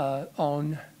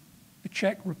 on the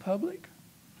Czech Republic,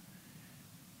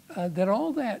 that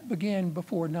all that began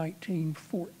before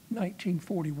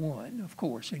 1941, of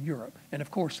course, in Europe, and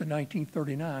of course the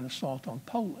 1939 assault on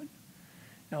Poland.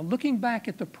 Now, looking back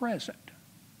at the present,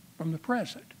 from the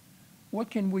present, what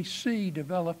can we see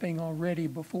developing already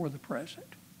before the present?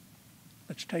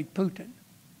 Let's take Putin.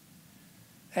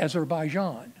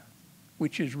 Azerbaijan,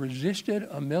 which has resisted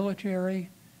a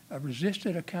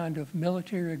kind of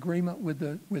military agreement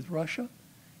with Russia,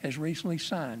 has recently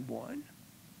signed one.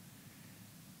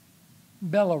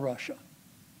 Belarus,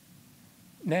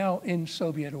 now in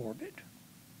Soviet orbit.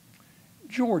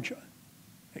 Georgia,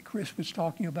 that Chris was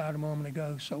talking about a moment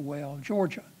ago so well,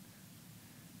 Georgia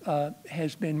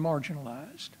has been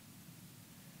marginalized.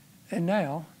 And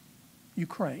now,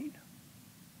 Ukraine.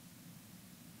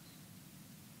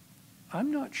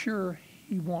 I'm not sure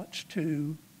he wants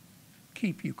to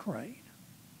keep Ukraine.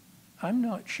 I'm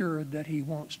not sure that he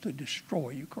wants to destroy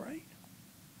Ukraine.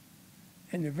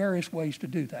 And there are various ways to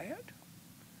do that.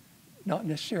 Not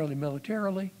necessarily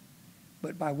militarily,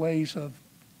 but by ways of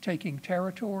taking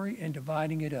territory and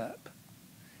dividing it up.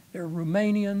 There are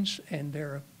Romanians and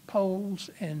there are Poles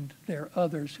and there are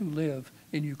others who live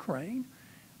in Ukraine.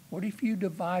 What if you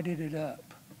divided it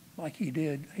up like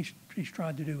he's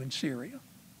tried to do in Syria?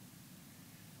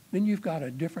 Then you've got a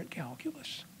different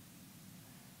calculus.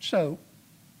 So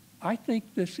I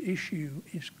think this issue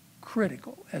is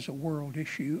critical as a world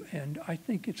issue, and I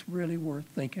think it's really worth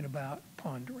thinking about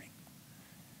pondering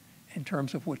in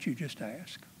terms of what you just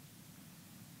asked.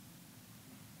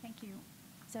 Thank you.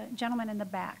 So, gentleman in the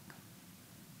back.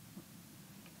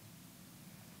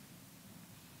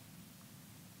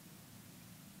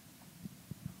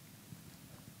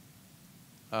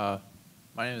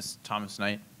 My name is Thomas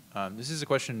Knight. This is a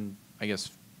question, I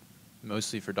guess,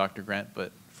 mostly for Dr. Grant,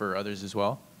 but for others as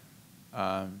well.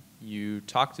 You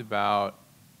talked about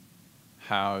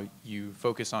how you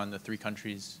focus on the three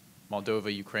countries,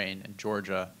 Moldova, Ukraine, and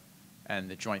Georgia, and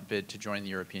the joint bid to join the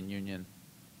European Union,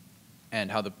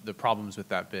 and how the problems with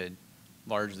that bid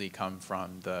largely come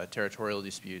from the territorial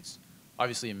disputes.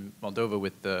 Obviously in Moldova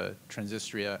with the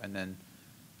Transnistria, and then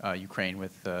Ukraine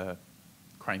with the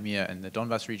Crimea and the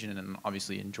Donbas region, and then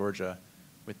obviously in Georgia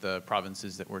with the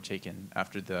provinces that were taken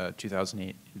after the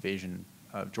 2008 invasion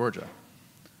of Georgia.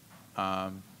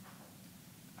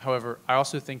 However, I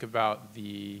also think about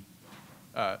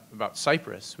about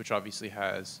Cyprus, which obviously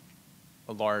has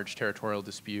a large territorial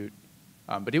dispute,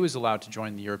 but it was allowed to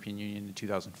join the European Union in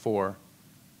 2004.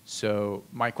 So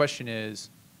my question is,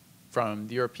 from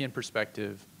the European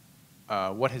perspective,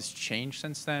 what has changed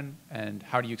since then, and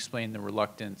how do you explain the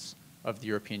reluctance of the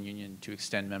European Union to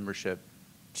extend membership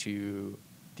to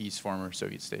these former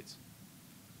Soviet states?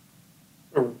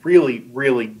 A really,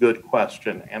 really good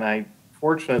question, and I'm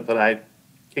fortunate that I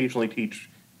occasionally teach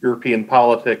European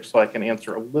politics, so I can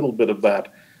answer a little bit of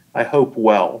that, I hope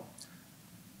well.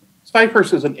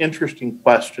 Cyprus is an interesting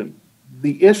question.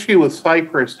 The issue with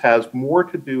Cyprus has more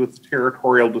to do with the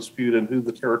territorial dispute and who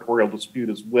the territorial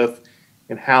dispute is with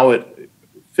and how it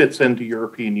fits into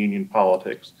European Union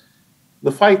politics.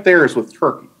 The fight there is with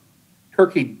Turkey.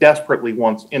 Turkey desperately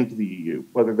wants into the EU.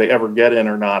 Whether they ever get in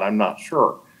or not, I'm not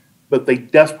sure. But they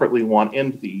desperately want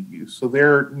into the EU. So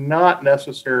they're not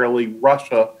necessarily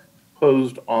Russia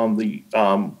posed on the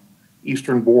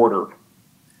eastern border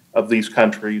of these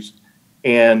countries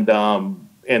and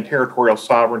territorial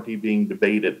sovereignty being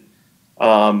debated.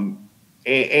 And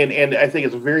I think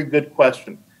it's a very good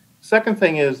question. Second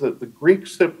thing is that the Greek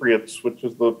Cypriots, which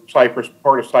is the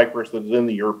part of Cyprus that is in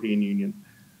the European Union,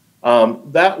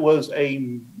 that was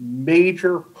a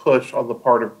major push on the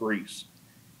part of Greece.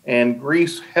 And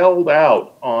Greece held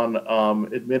out on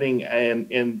admitting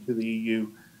into the EU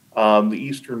the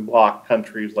Eastern Bloc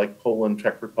countries like Poland,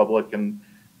 Czech Republic, and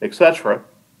etc.,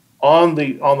 on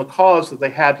the cause that they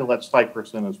had to let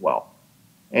Cyprus in as well.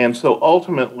 And so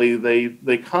ultimately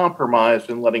they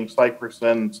compromised in letting Cyprus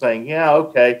in, saying, yeah,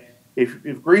 okay,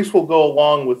 if Greece will go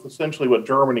along with essentially what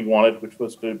Germany wanted, which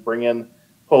was to bring in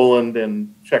Poland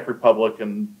and Czech Republic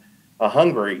and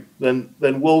Hungary, then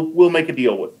we'll make a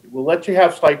deal with you. We'll let you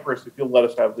have Cyprus if you'll let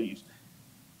us have these.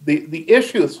 The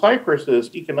issue with Cyprus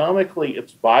is economically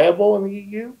it's viable in the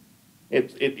EU.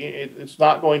 It's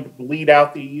not going to bleed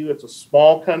out the EU. It's a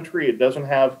small country. It doesn't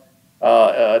have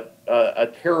a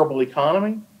terrible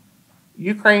economy.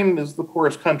 Ukraine is the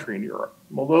poorest country in Europe.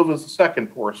 Moldova is the second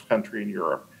poorest country in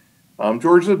Europe.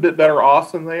 Georgia's a bit better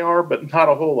off than they are, but not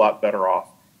a whole lot better off.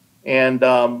 And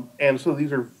so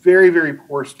these are very, very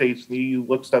poor states. The EU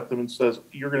looks at them and says,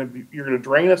 you're going to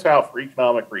drain us out for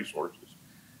economic resources.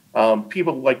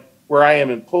 People like where I am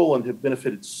in Poland have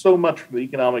benefited so much from the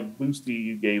economic boost the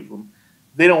EU gave them.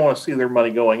 They don't want to see their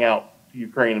money going out to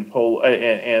Ukraine and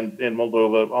and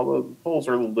Moldova, although the Poles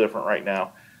are a little different right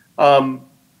now.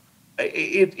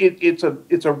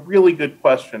 It's a really good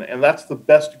question, and that's the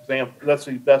best example. That's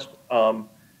the best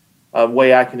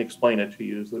way I can explain it to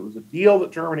you. Is that it was a deal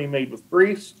that Germany made with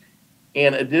Greece.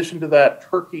 In addition to that,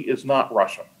 Turkey is not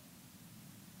Russia.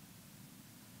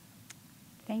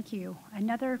 Thank you.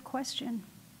 Another question.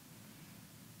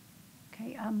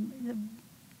 Okay, the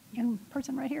young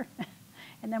person right here.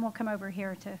 And then we'll come over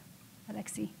here to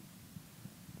Alexei.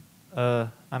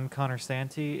 I'm Connor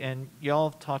Santi, and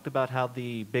y'all talked about how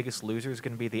the biggest loser is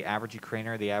going to be the average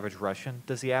Ukrainian or the average Russian.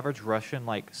 Does the average Russian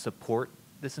support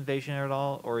this invasion at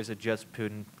all, or is it just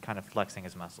Putin kind of flexing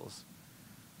his muscles?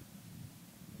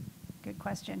 Good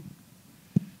question.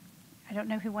 I don't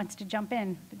know who wants to jump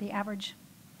in, but the average.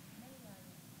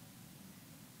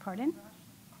 Pardon?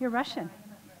 You're Russian.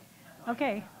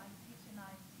 Okay.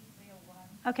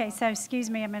 Okay, so excuse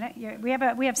me a minute.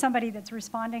 We have somebody that's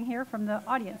responding here from the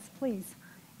audience, please.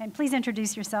 And please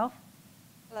introduce yourself.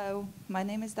 Hello, my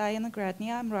name is Diana Gradny.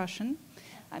 I'm Russian.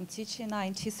 I'm teaching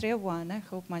in 301. I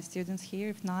hope my students here.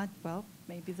 If not, well,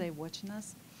 maybe they're watching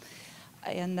us.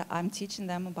 And I'm teaching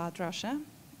them about Russia.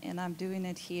 And I'm doing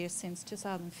it here since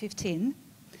 2015,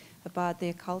 about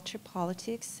their culture,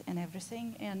 politics, and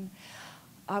everything. And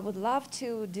I would love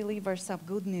to deliver some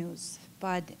good news,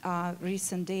 but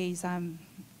recent days I'm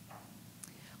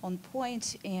on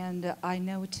point, and I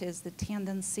noticed the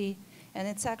tendency, and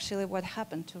it's actually what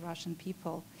happened to Russian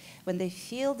people. When they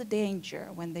feel the danger,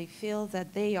 when they feel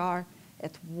that they are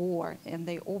at war, and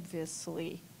they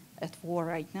obviously at war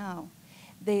right now,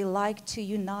 they like to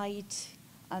unite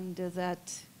under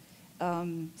that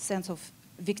sense of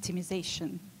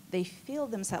victimization. They feel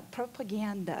themselves,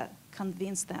 propaganda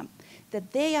convinced them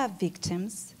that they are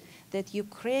victims, that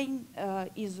Ukraine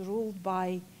is ruled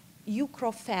by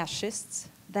Ukro-fascists.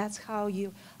 That's how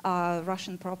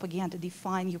Russian propaganda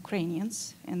define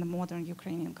Ukrainians and the modern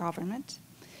Ukrainian government.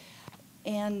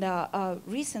 And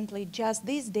recently, just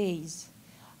these days,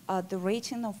 the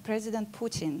rating of President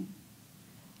Putin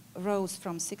rose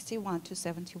from 61 to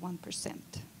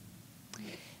 71%.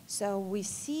 So we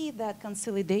see that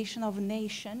consolidation of a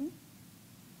nation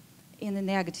in a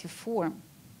negative form.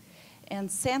 And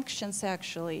sanctions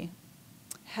actually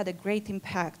had a great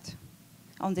impact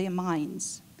on their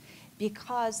minds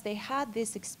because they had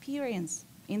this experience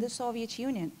in the Soviet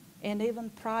Union and even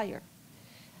prior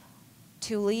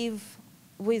to live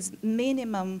with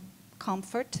minimum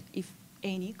comfort, if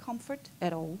any comfort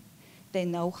at all. They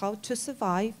know how to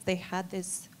survive. They had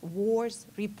these wars,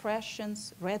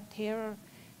 repressions, Red Terror,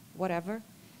 whatever.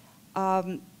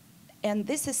 And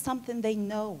this is something they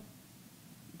know.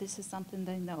 This is something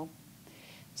they know.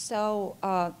 So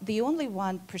the only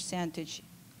one percentage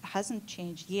hasn't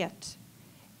changed yet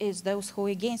is those who are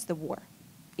against the war.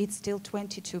 It's still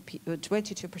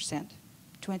 22%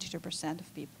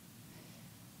 of people.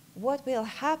 What will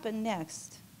happen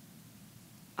next?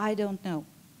 I don't know.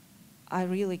 I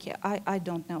really can't. I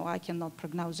don't know. I cannot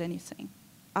prognose anything.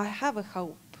 I have a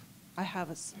hope. I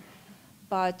have a...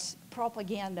 But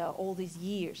propaganda all these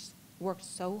years worked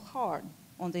so hard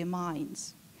on their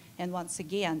minds. And once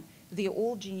again, the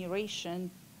old generation,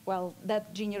 well,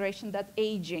 that generation, that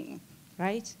aging,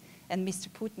 right? And Mr.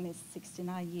 Putin is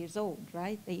 69 years old,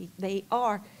 right? They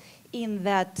are in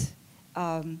that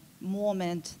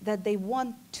moment that they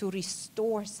want to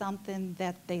restore something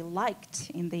that they liked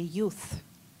in their youth.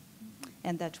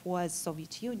 And that was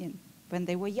Soviet Union when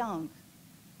they were young.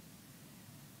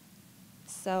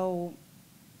 So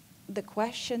the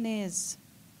question is,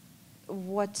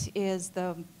 what is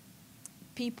the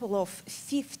people of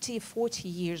 50, 40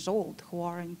 years old who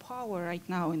are in power right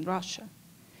now in Russia,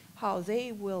 how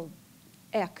they will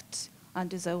act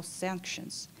under those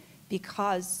sanctions?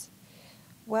 Because,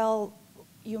 well,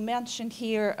 you mentioned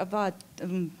here about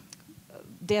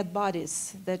dead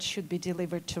bodies that should be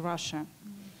delivered to Russia.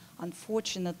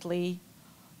 Unfortunately,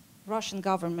 Russian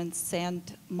government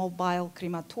sent mobile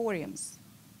crematoriums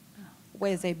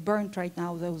where they burnt right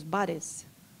now those bodies,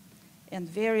 and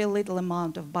very little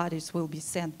amount of bodies will be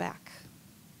sent back.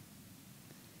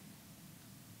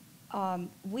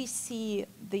 We see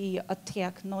the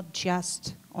attack not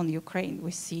just on Ukraine,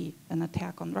 we see an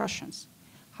attack on Russians.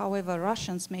 However,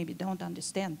 Russians maybe don't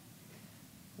understand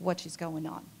what is going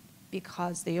on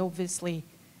because they obviously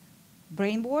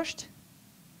brainwashed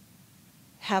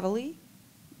heavily.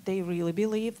 They really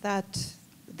believe that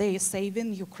they are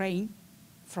saving Ukraine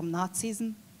from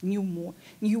Nazism,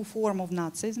 new form of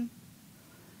Nazism.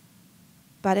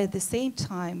 But at the same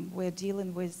time, we're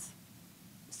dealing with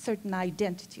certain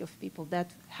identity of people that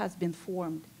has been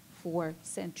formed for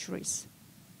centuries.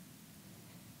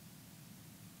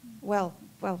 Well,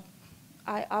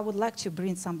 I would like to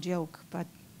bring some joke, but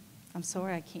I'm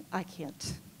sorry, I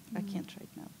can't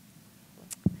right now.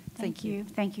 Thank you.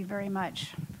 Thank you very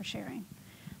much for sharing.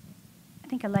 I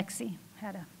think Alexi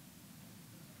had a...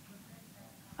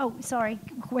 Oh, sorry.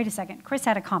 Wait a second. Chris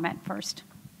had a comment first.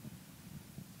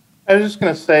 I was just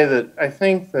going to say that I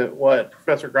think that what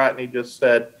Professor Grotny just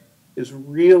said is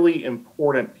really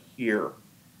important here.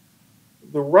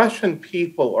 The Russian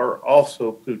people are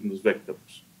also Putin's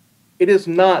victims. It is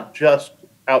not just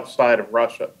outside of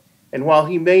Russia. And while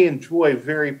he may enjoy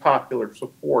very popular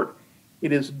support,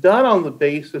 it is done on the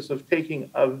basis of taking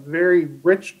a very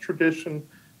rich tradition,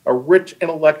 a rich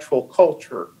intellectual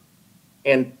culture,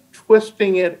 and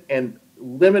twisting it and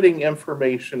limiting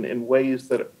information in ways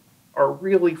that are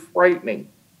really frightening.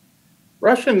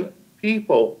 Russian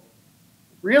people,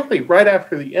 really right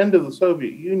after the end of the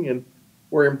Soviet Union,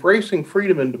 were embracing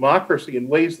freedom and democracy in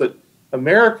ways that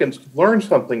Americans could learn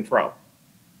something from.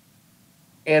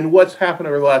 And what's happened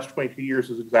over the last 22 years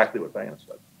is exactly what Diana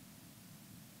said.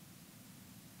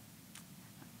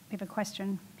 We have a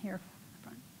question here.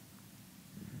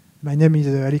 My name is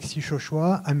Alexis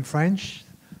Chauchois. I'm French.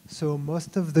 So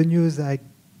most of the news I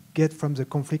get from the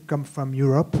conflict come from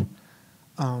Europe.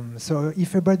 So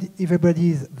if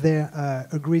everybody there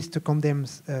agrees to condemn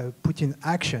Putin's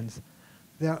actions,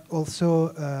 there are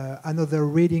also another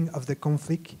reading of the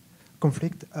conflict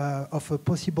conflict of a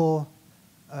possible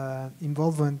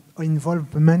involvement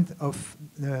of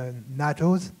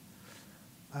NATO's.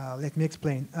 Let me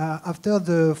explain. After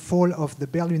the fall of the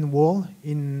Berlin Wall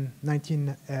in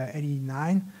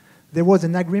 1989, there was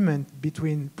an agreement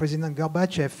between President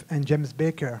Gorbachev and James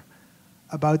Baker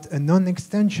about a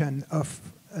non-extension of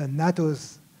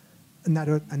NATO's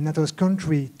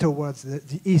country towards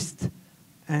the east.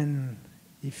 And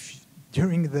if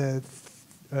during the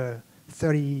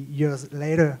 30 years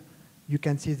later, you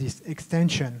can see this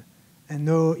extension. And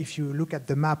now if you look at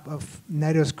the map of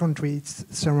NATO's country, it's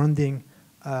surrounding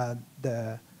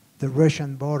the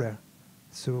Russian border.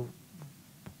 So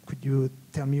could you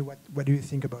tell me what do you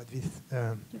think about this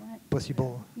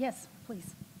possible Yes,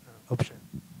 please. option?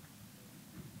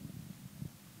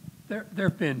 There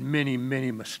have been many,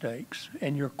 many mistakes,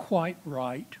 and you're quite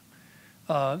right.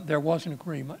 There was an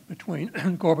agreement between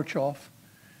Gorbachev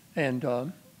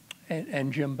and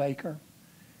Jim Baker.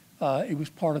 It was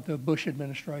part of the Bush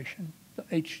administration,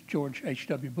 the George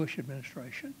H.W. Bush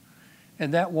administration.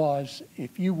 And that was,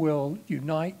 if you will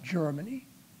unite Germany,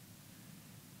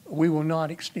 we will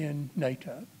not extend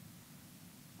NATO.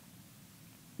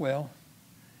 Well,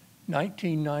 is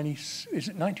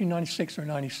it 1996 or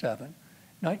 97?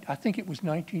 I think it was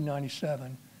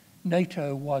 1997.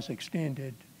 NATO was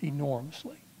extended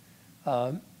enormously.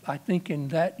 I think in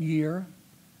that year,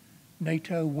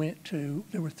 NATO went to,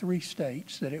 there were 3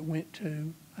 states that it went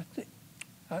to, I think,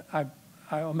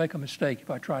 I'll make a mistake if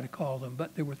I try to call them,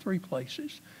 but there were 3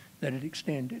 places that it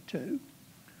extended to.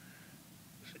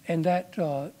 And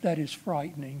that is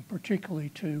frightening, particularly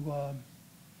to,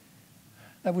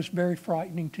 that was very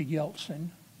frightening to Yeltsin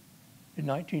in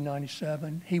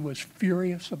 1997. He was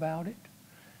furious about it,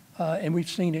 and we've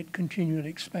seen it continue to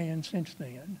expand since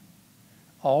then,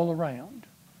 all around.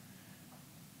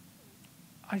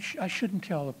 I shouldn't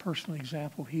tell a personal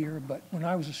example here, but when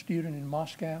I was a student in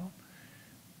Moscow,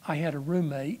 I had a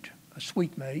roommate, a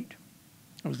suite mate,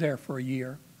 I was there for a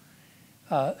year,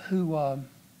 who,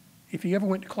 if he ever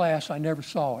went to class, I never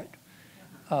saw it.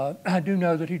 I do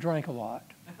know that he drank a lot.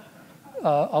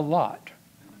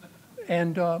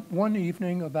 And one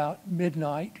evening about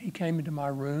midnight, he came into my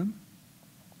room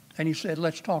and he said,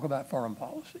 let's talk about foreign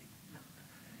policy.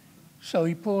 So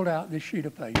he pulled out this sheet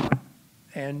of paper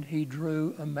and he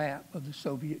drew a map of the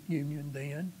Soviet Union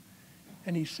then.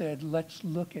 And he said, let's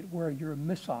look at where your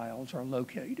missiles are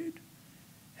located.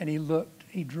 And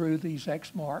he drew these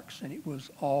X marks and it was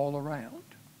all around.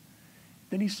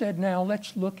 Then he said, now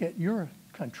let's look at your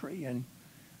country and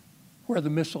where the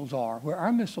missiles are, where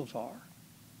our missiles are.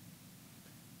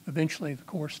 Eventually, of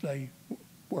course, they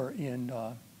were in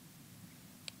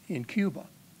Cuba.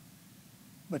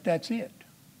 But that's it.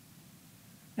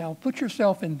 Now, put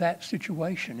yourself in that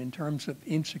situation in terms of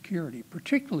insecurity,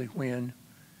 particularly when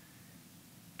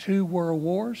 2 world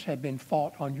wars had been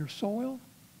fought on your soil,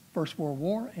 First World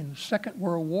War and the Second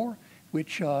World War,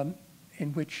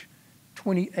 in which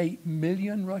 28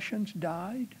 million Russians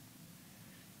died.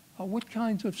 What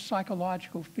kinds of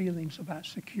psychological feelings about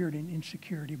security and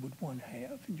insecurity would one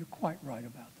have? And you're quite right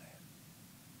about that.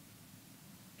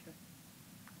 Okay.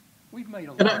 We've made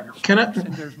a lot of mistakes,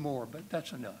 and there's more, but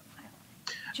that's enough.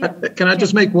 Can I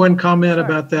just make one comment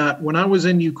about that? When I was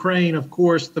in Ukraine, of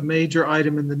course, the major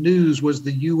item in the news was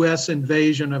the U.S.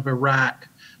 invasion of Iraq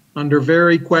under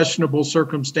very questionable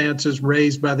circumstances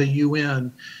raised by the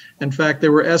UN. In fact,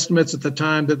 there were estimates at the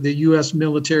time that the U.S.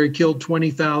 military killed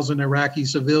 20,000 Iraqi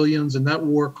civilians, and that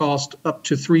war cost up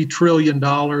to $3 trillion,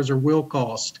 or will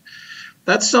cost.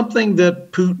 That's something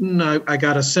that Putin, I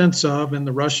got a sense of, and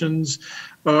the Russians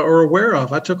are aware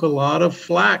of. I took a lot of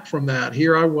flack from that.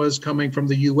 Here I was coming from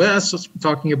the U.S.,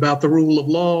 talking about the rule of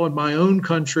law, and my own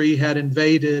country had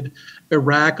invaded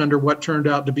Iraq under what turned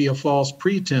out to be a false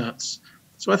pretense.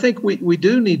 So I think we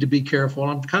do need to be careful.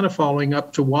 I'm kind of following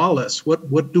up to Wallace.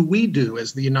 What do we do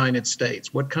as the United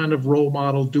States? What kind of role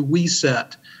model do we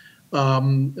set?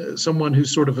 Someone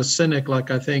who's sort of a cynic, like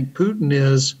I think Putin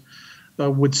is,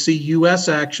 would see U.S.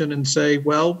 action and say,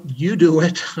 well, you do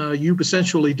it. You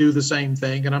essentially do the same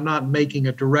thing. And I'm not making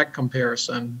a direct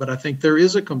comparison, but I think there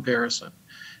is a comparison.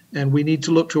 And we need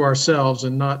to look to ourselves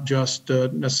and not just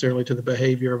necessarily to the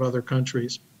behavior of other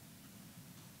countries.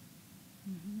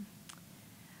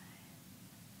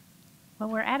 Well,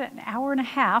 we're at an hour and a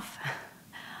half.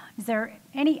 Is there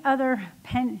any other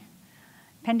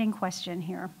pending question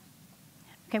here?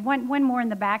 Okay, one more in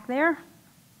the back there,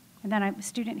 and then I have a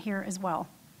student here as well.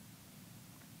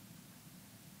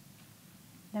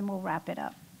 Then we'll wrap it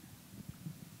up.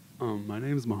 My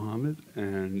name is Mohammed,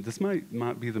 and this might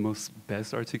not be the most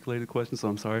best articulated question, so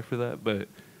I'm sorry for that, but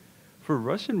for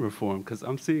Russian reform, because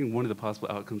I'm seeing one of the possible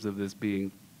outcomes of this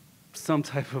being some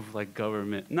type of like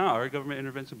government, not our government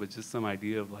intervention, but just some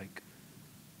idea of like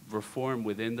reform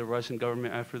within the Russian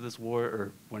government after this war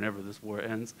or whenever this war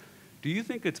ends. Do you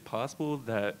think it's possible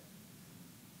that,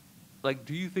 like,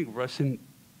 do you think Russian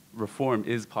reform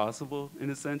is possible in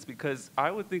a sense? Because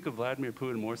I would think of Vladimir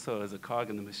Putin more so as a cog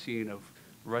in the machine of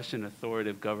Russian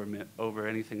authoritative government over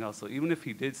anything else. So even if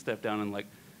he did step down and like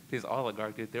his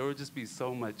oligarchy, there would just be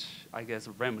so much, I guess,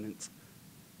 remnants.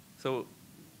 So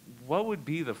what would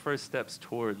be the first steps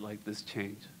toward like this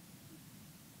change?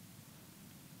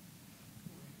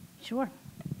 Sure.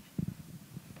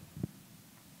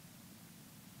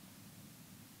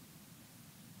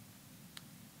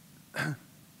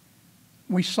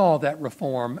 We saw that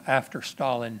reform after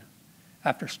Stalin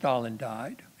died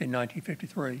in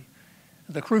 1953.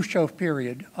 The Khrushchev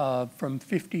period from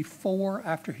 54,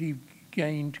 after he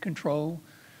gained control,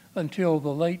 until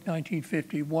the late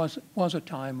 1950s was a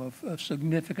time of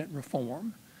significant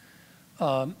reform.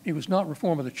 It was not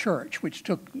reform of the church,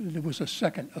 there was a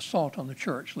second assault on the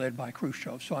church led by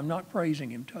Khrushchev, so I'm not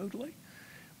praising him totally.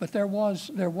 But there was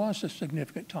a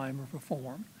significant time of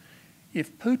reform.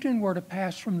 If Putin were to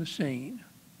pass from the scene,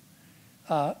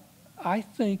 I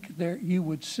think we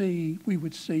would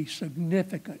see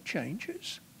significant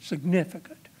changes,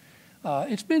 significant.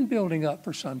 It's been building up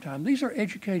for some time. These are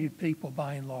educated people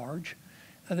by and large.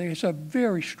 There's a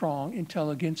very strong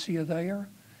intelligentsia there.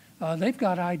 They've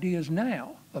got ideas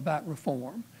now about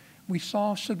reform. We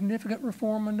saw significant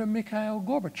reform under Mikhail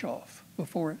Gorbachev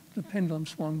before the pendulum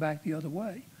swung back the other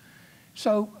way.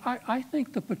 So I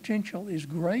think the potential is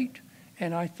great,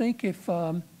 and I think if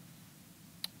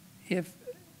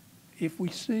we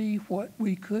see what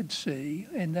we could see,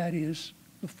 and that is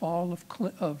the fall of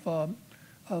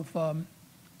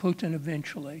Putin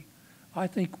eventually, I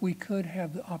think we could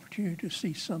have the opportunity to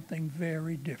see something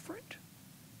very different.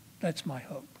 That's my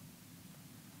hope.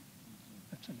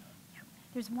 That's enough.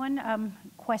 There's one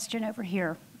question over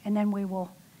here, and then we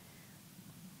will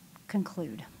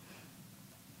conclude.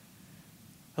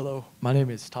 Hello, my name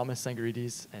is Thomas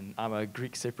Sangarides, and I'm a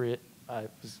Greek Cypriot.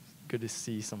 It was good to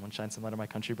see someone shine some light on my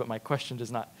country, but my question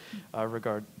does not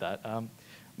regard that.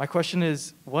 My question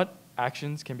is, what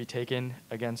actions can be taken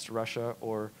against Russia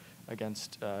or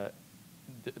against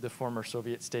the former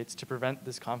Soviet states to prevent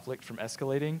this conflict from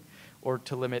escalating or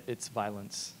to limit its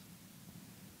violence?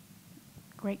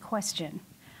 Great question.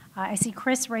 I see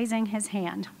Chris raising his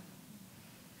hand.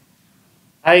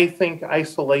 I think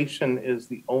isolation is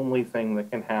the only thing that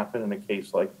can happen in a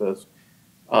case like this.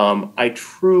 I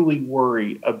truly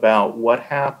worry about what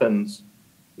happens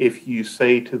if you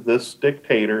say to this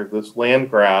dictator, this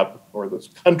land grab or this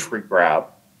country grab,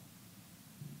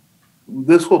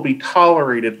 this will be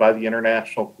tolerated by the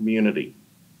international community.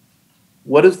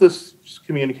 What does this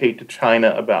communicate to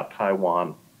China about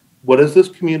Taiwan? What does this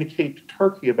communicate to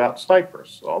Turkey about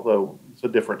Cyprus? Although it's a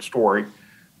different story.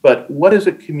 But what does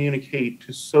it communicate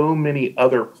to so many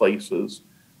other places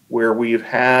where we've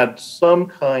had some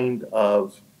kind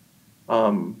of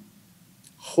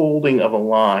holding of a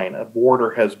line? A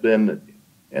border has been,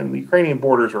 and the Ukrainian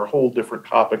borders are a whole different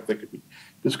topic that could be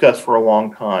discussed for a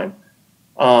long time,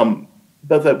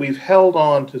 but that we've held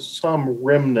on to some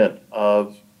remnant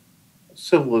of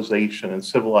civilization and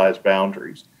civilized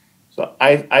boundaries. So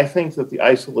I think that the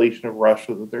isolation of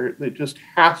Russia, that it just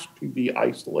has to be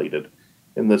isolated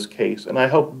in this case. And I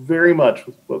hope very much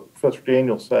with what Professor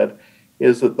Daniel said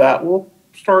is that will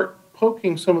start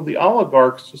poking some of the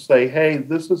oligarchs to say, hey,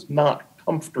 this is not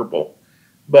comfortable.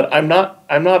 But I'm not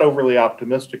overly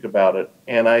optimistic about it.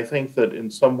 And I think that in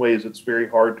some ways it's very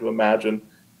hard to imagine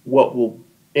what will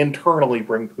internally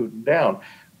bring Putin down.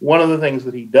 One of the things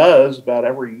that he does about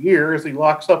every year is he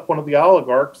locks up one of the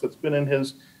oligarchs that's been in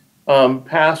his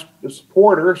past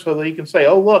supporter so that he can say,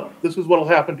 oh, look, this is what will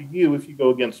happen to you if you go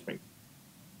against me.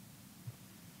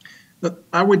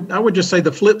 I would just say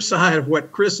the flip side of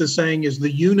what Chris is saying is the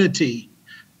unity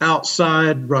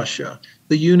outside Russia,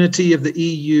 the unity of the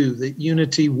EU, the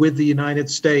unity with the United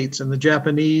States and the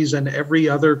Japanese and every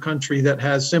other country that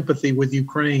has sympathy with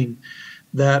Ukraine,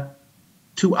 that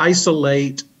to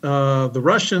isolate the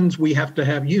Russians, we have to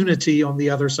have unity on the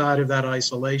other side of that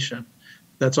isolation.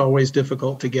 That's always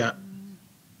difficult to get.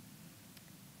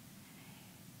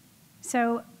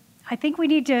 So I think we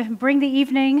need to bring the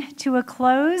evening to a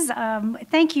close.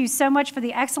 Thank you so much for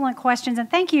the excellent questions, and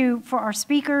thank you for our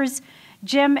speakers,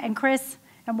 Jim and Chris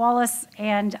and Wallace,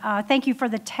 and thank you for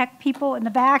the tech people in the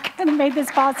back that made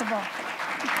this possible.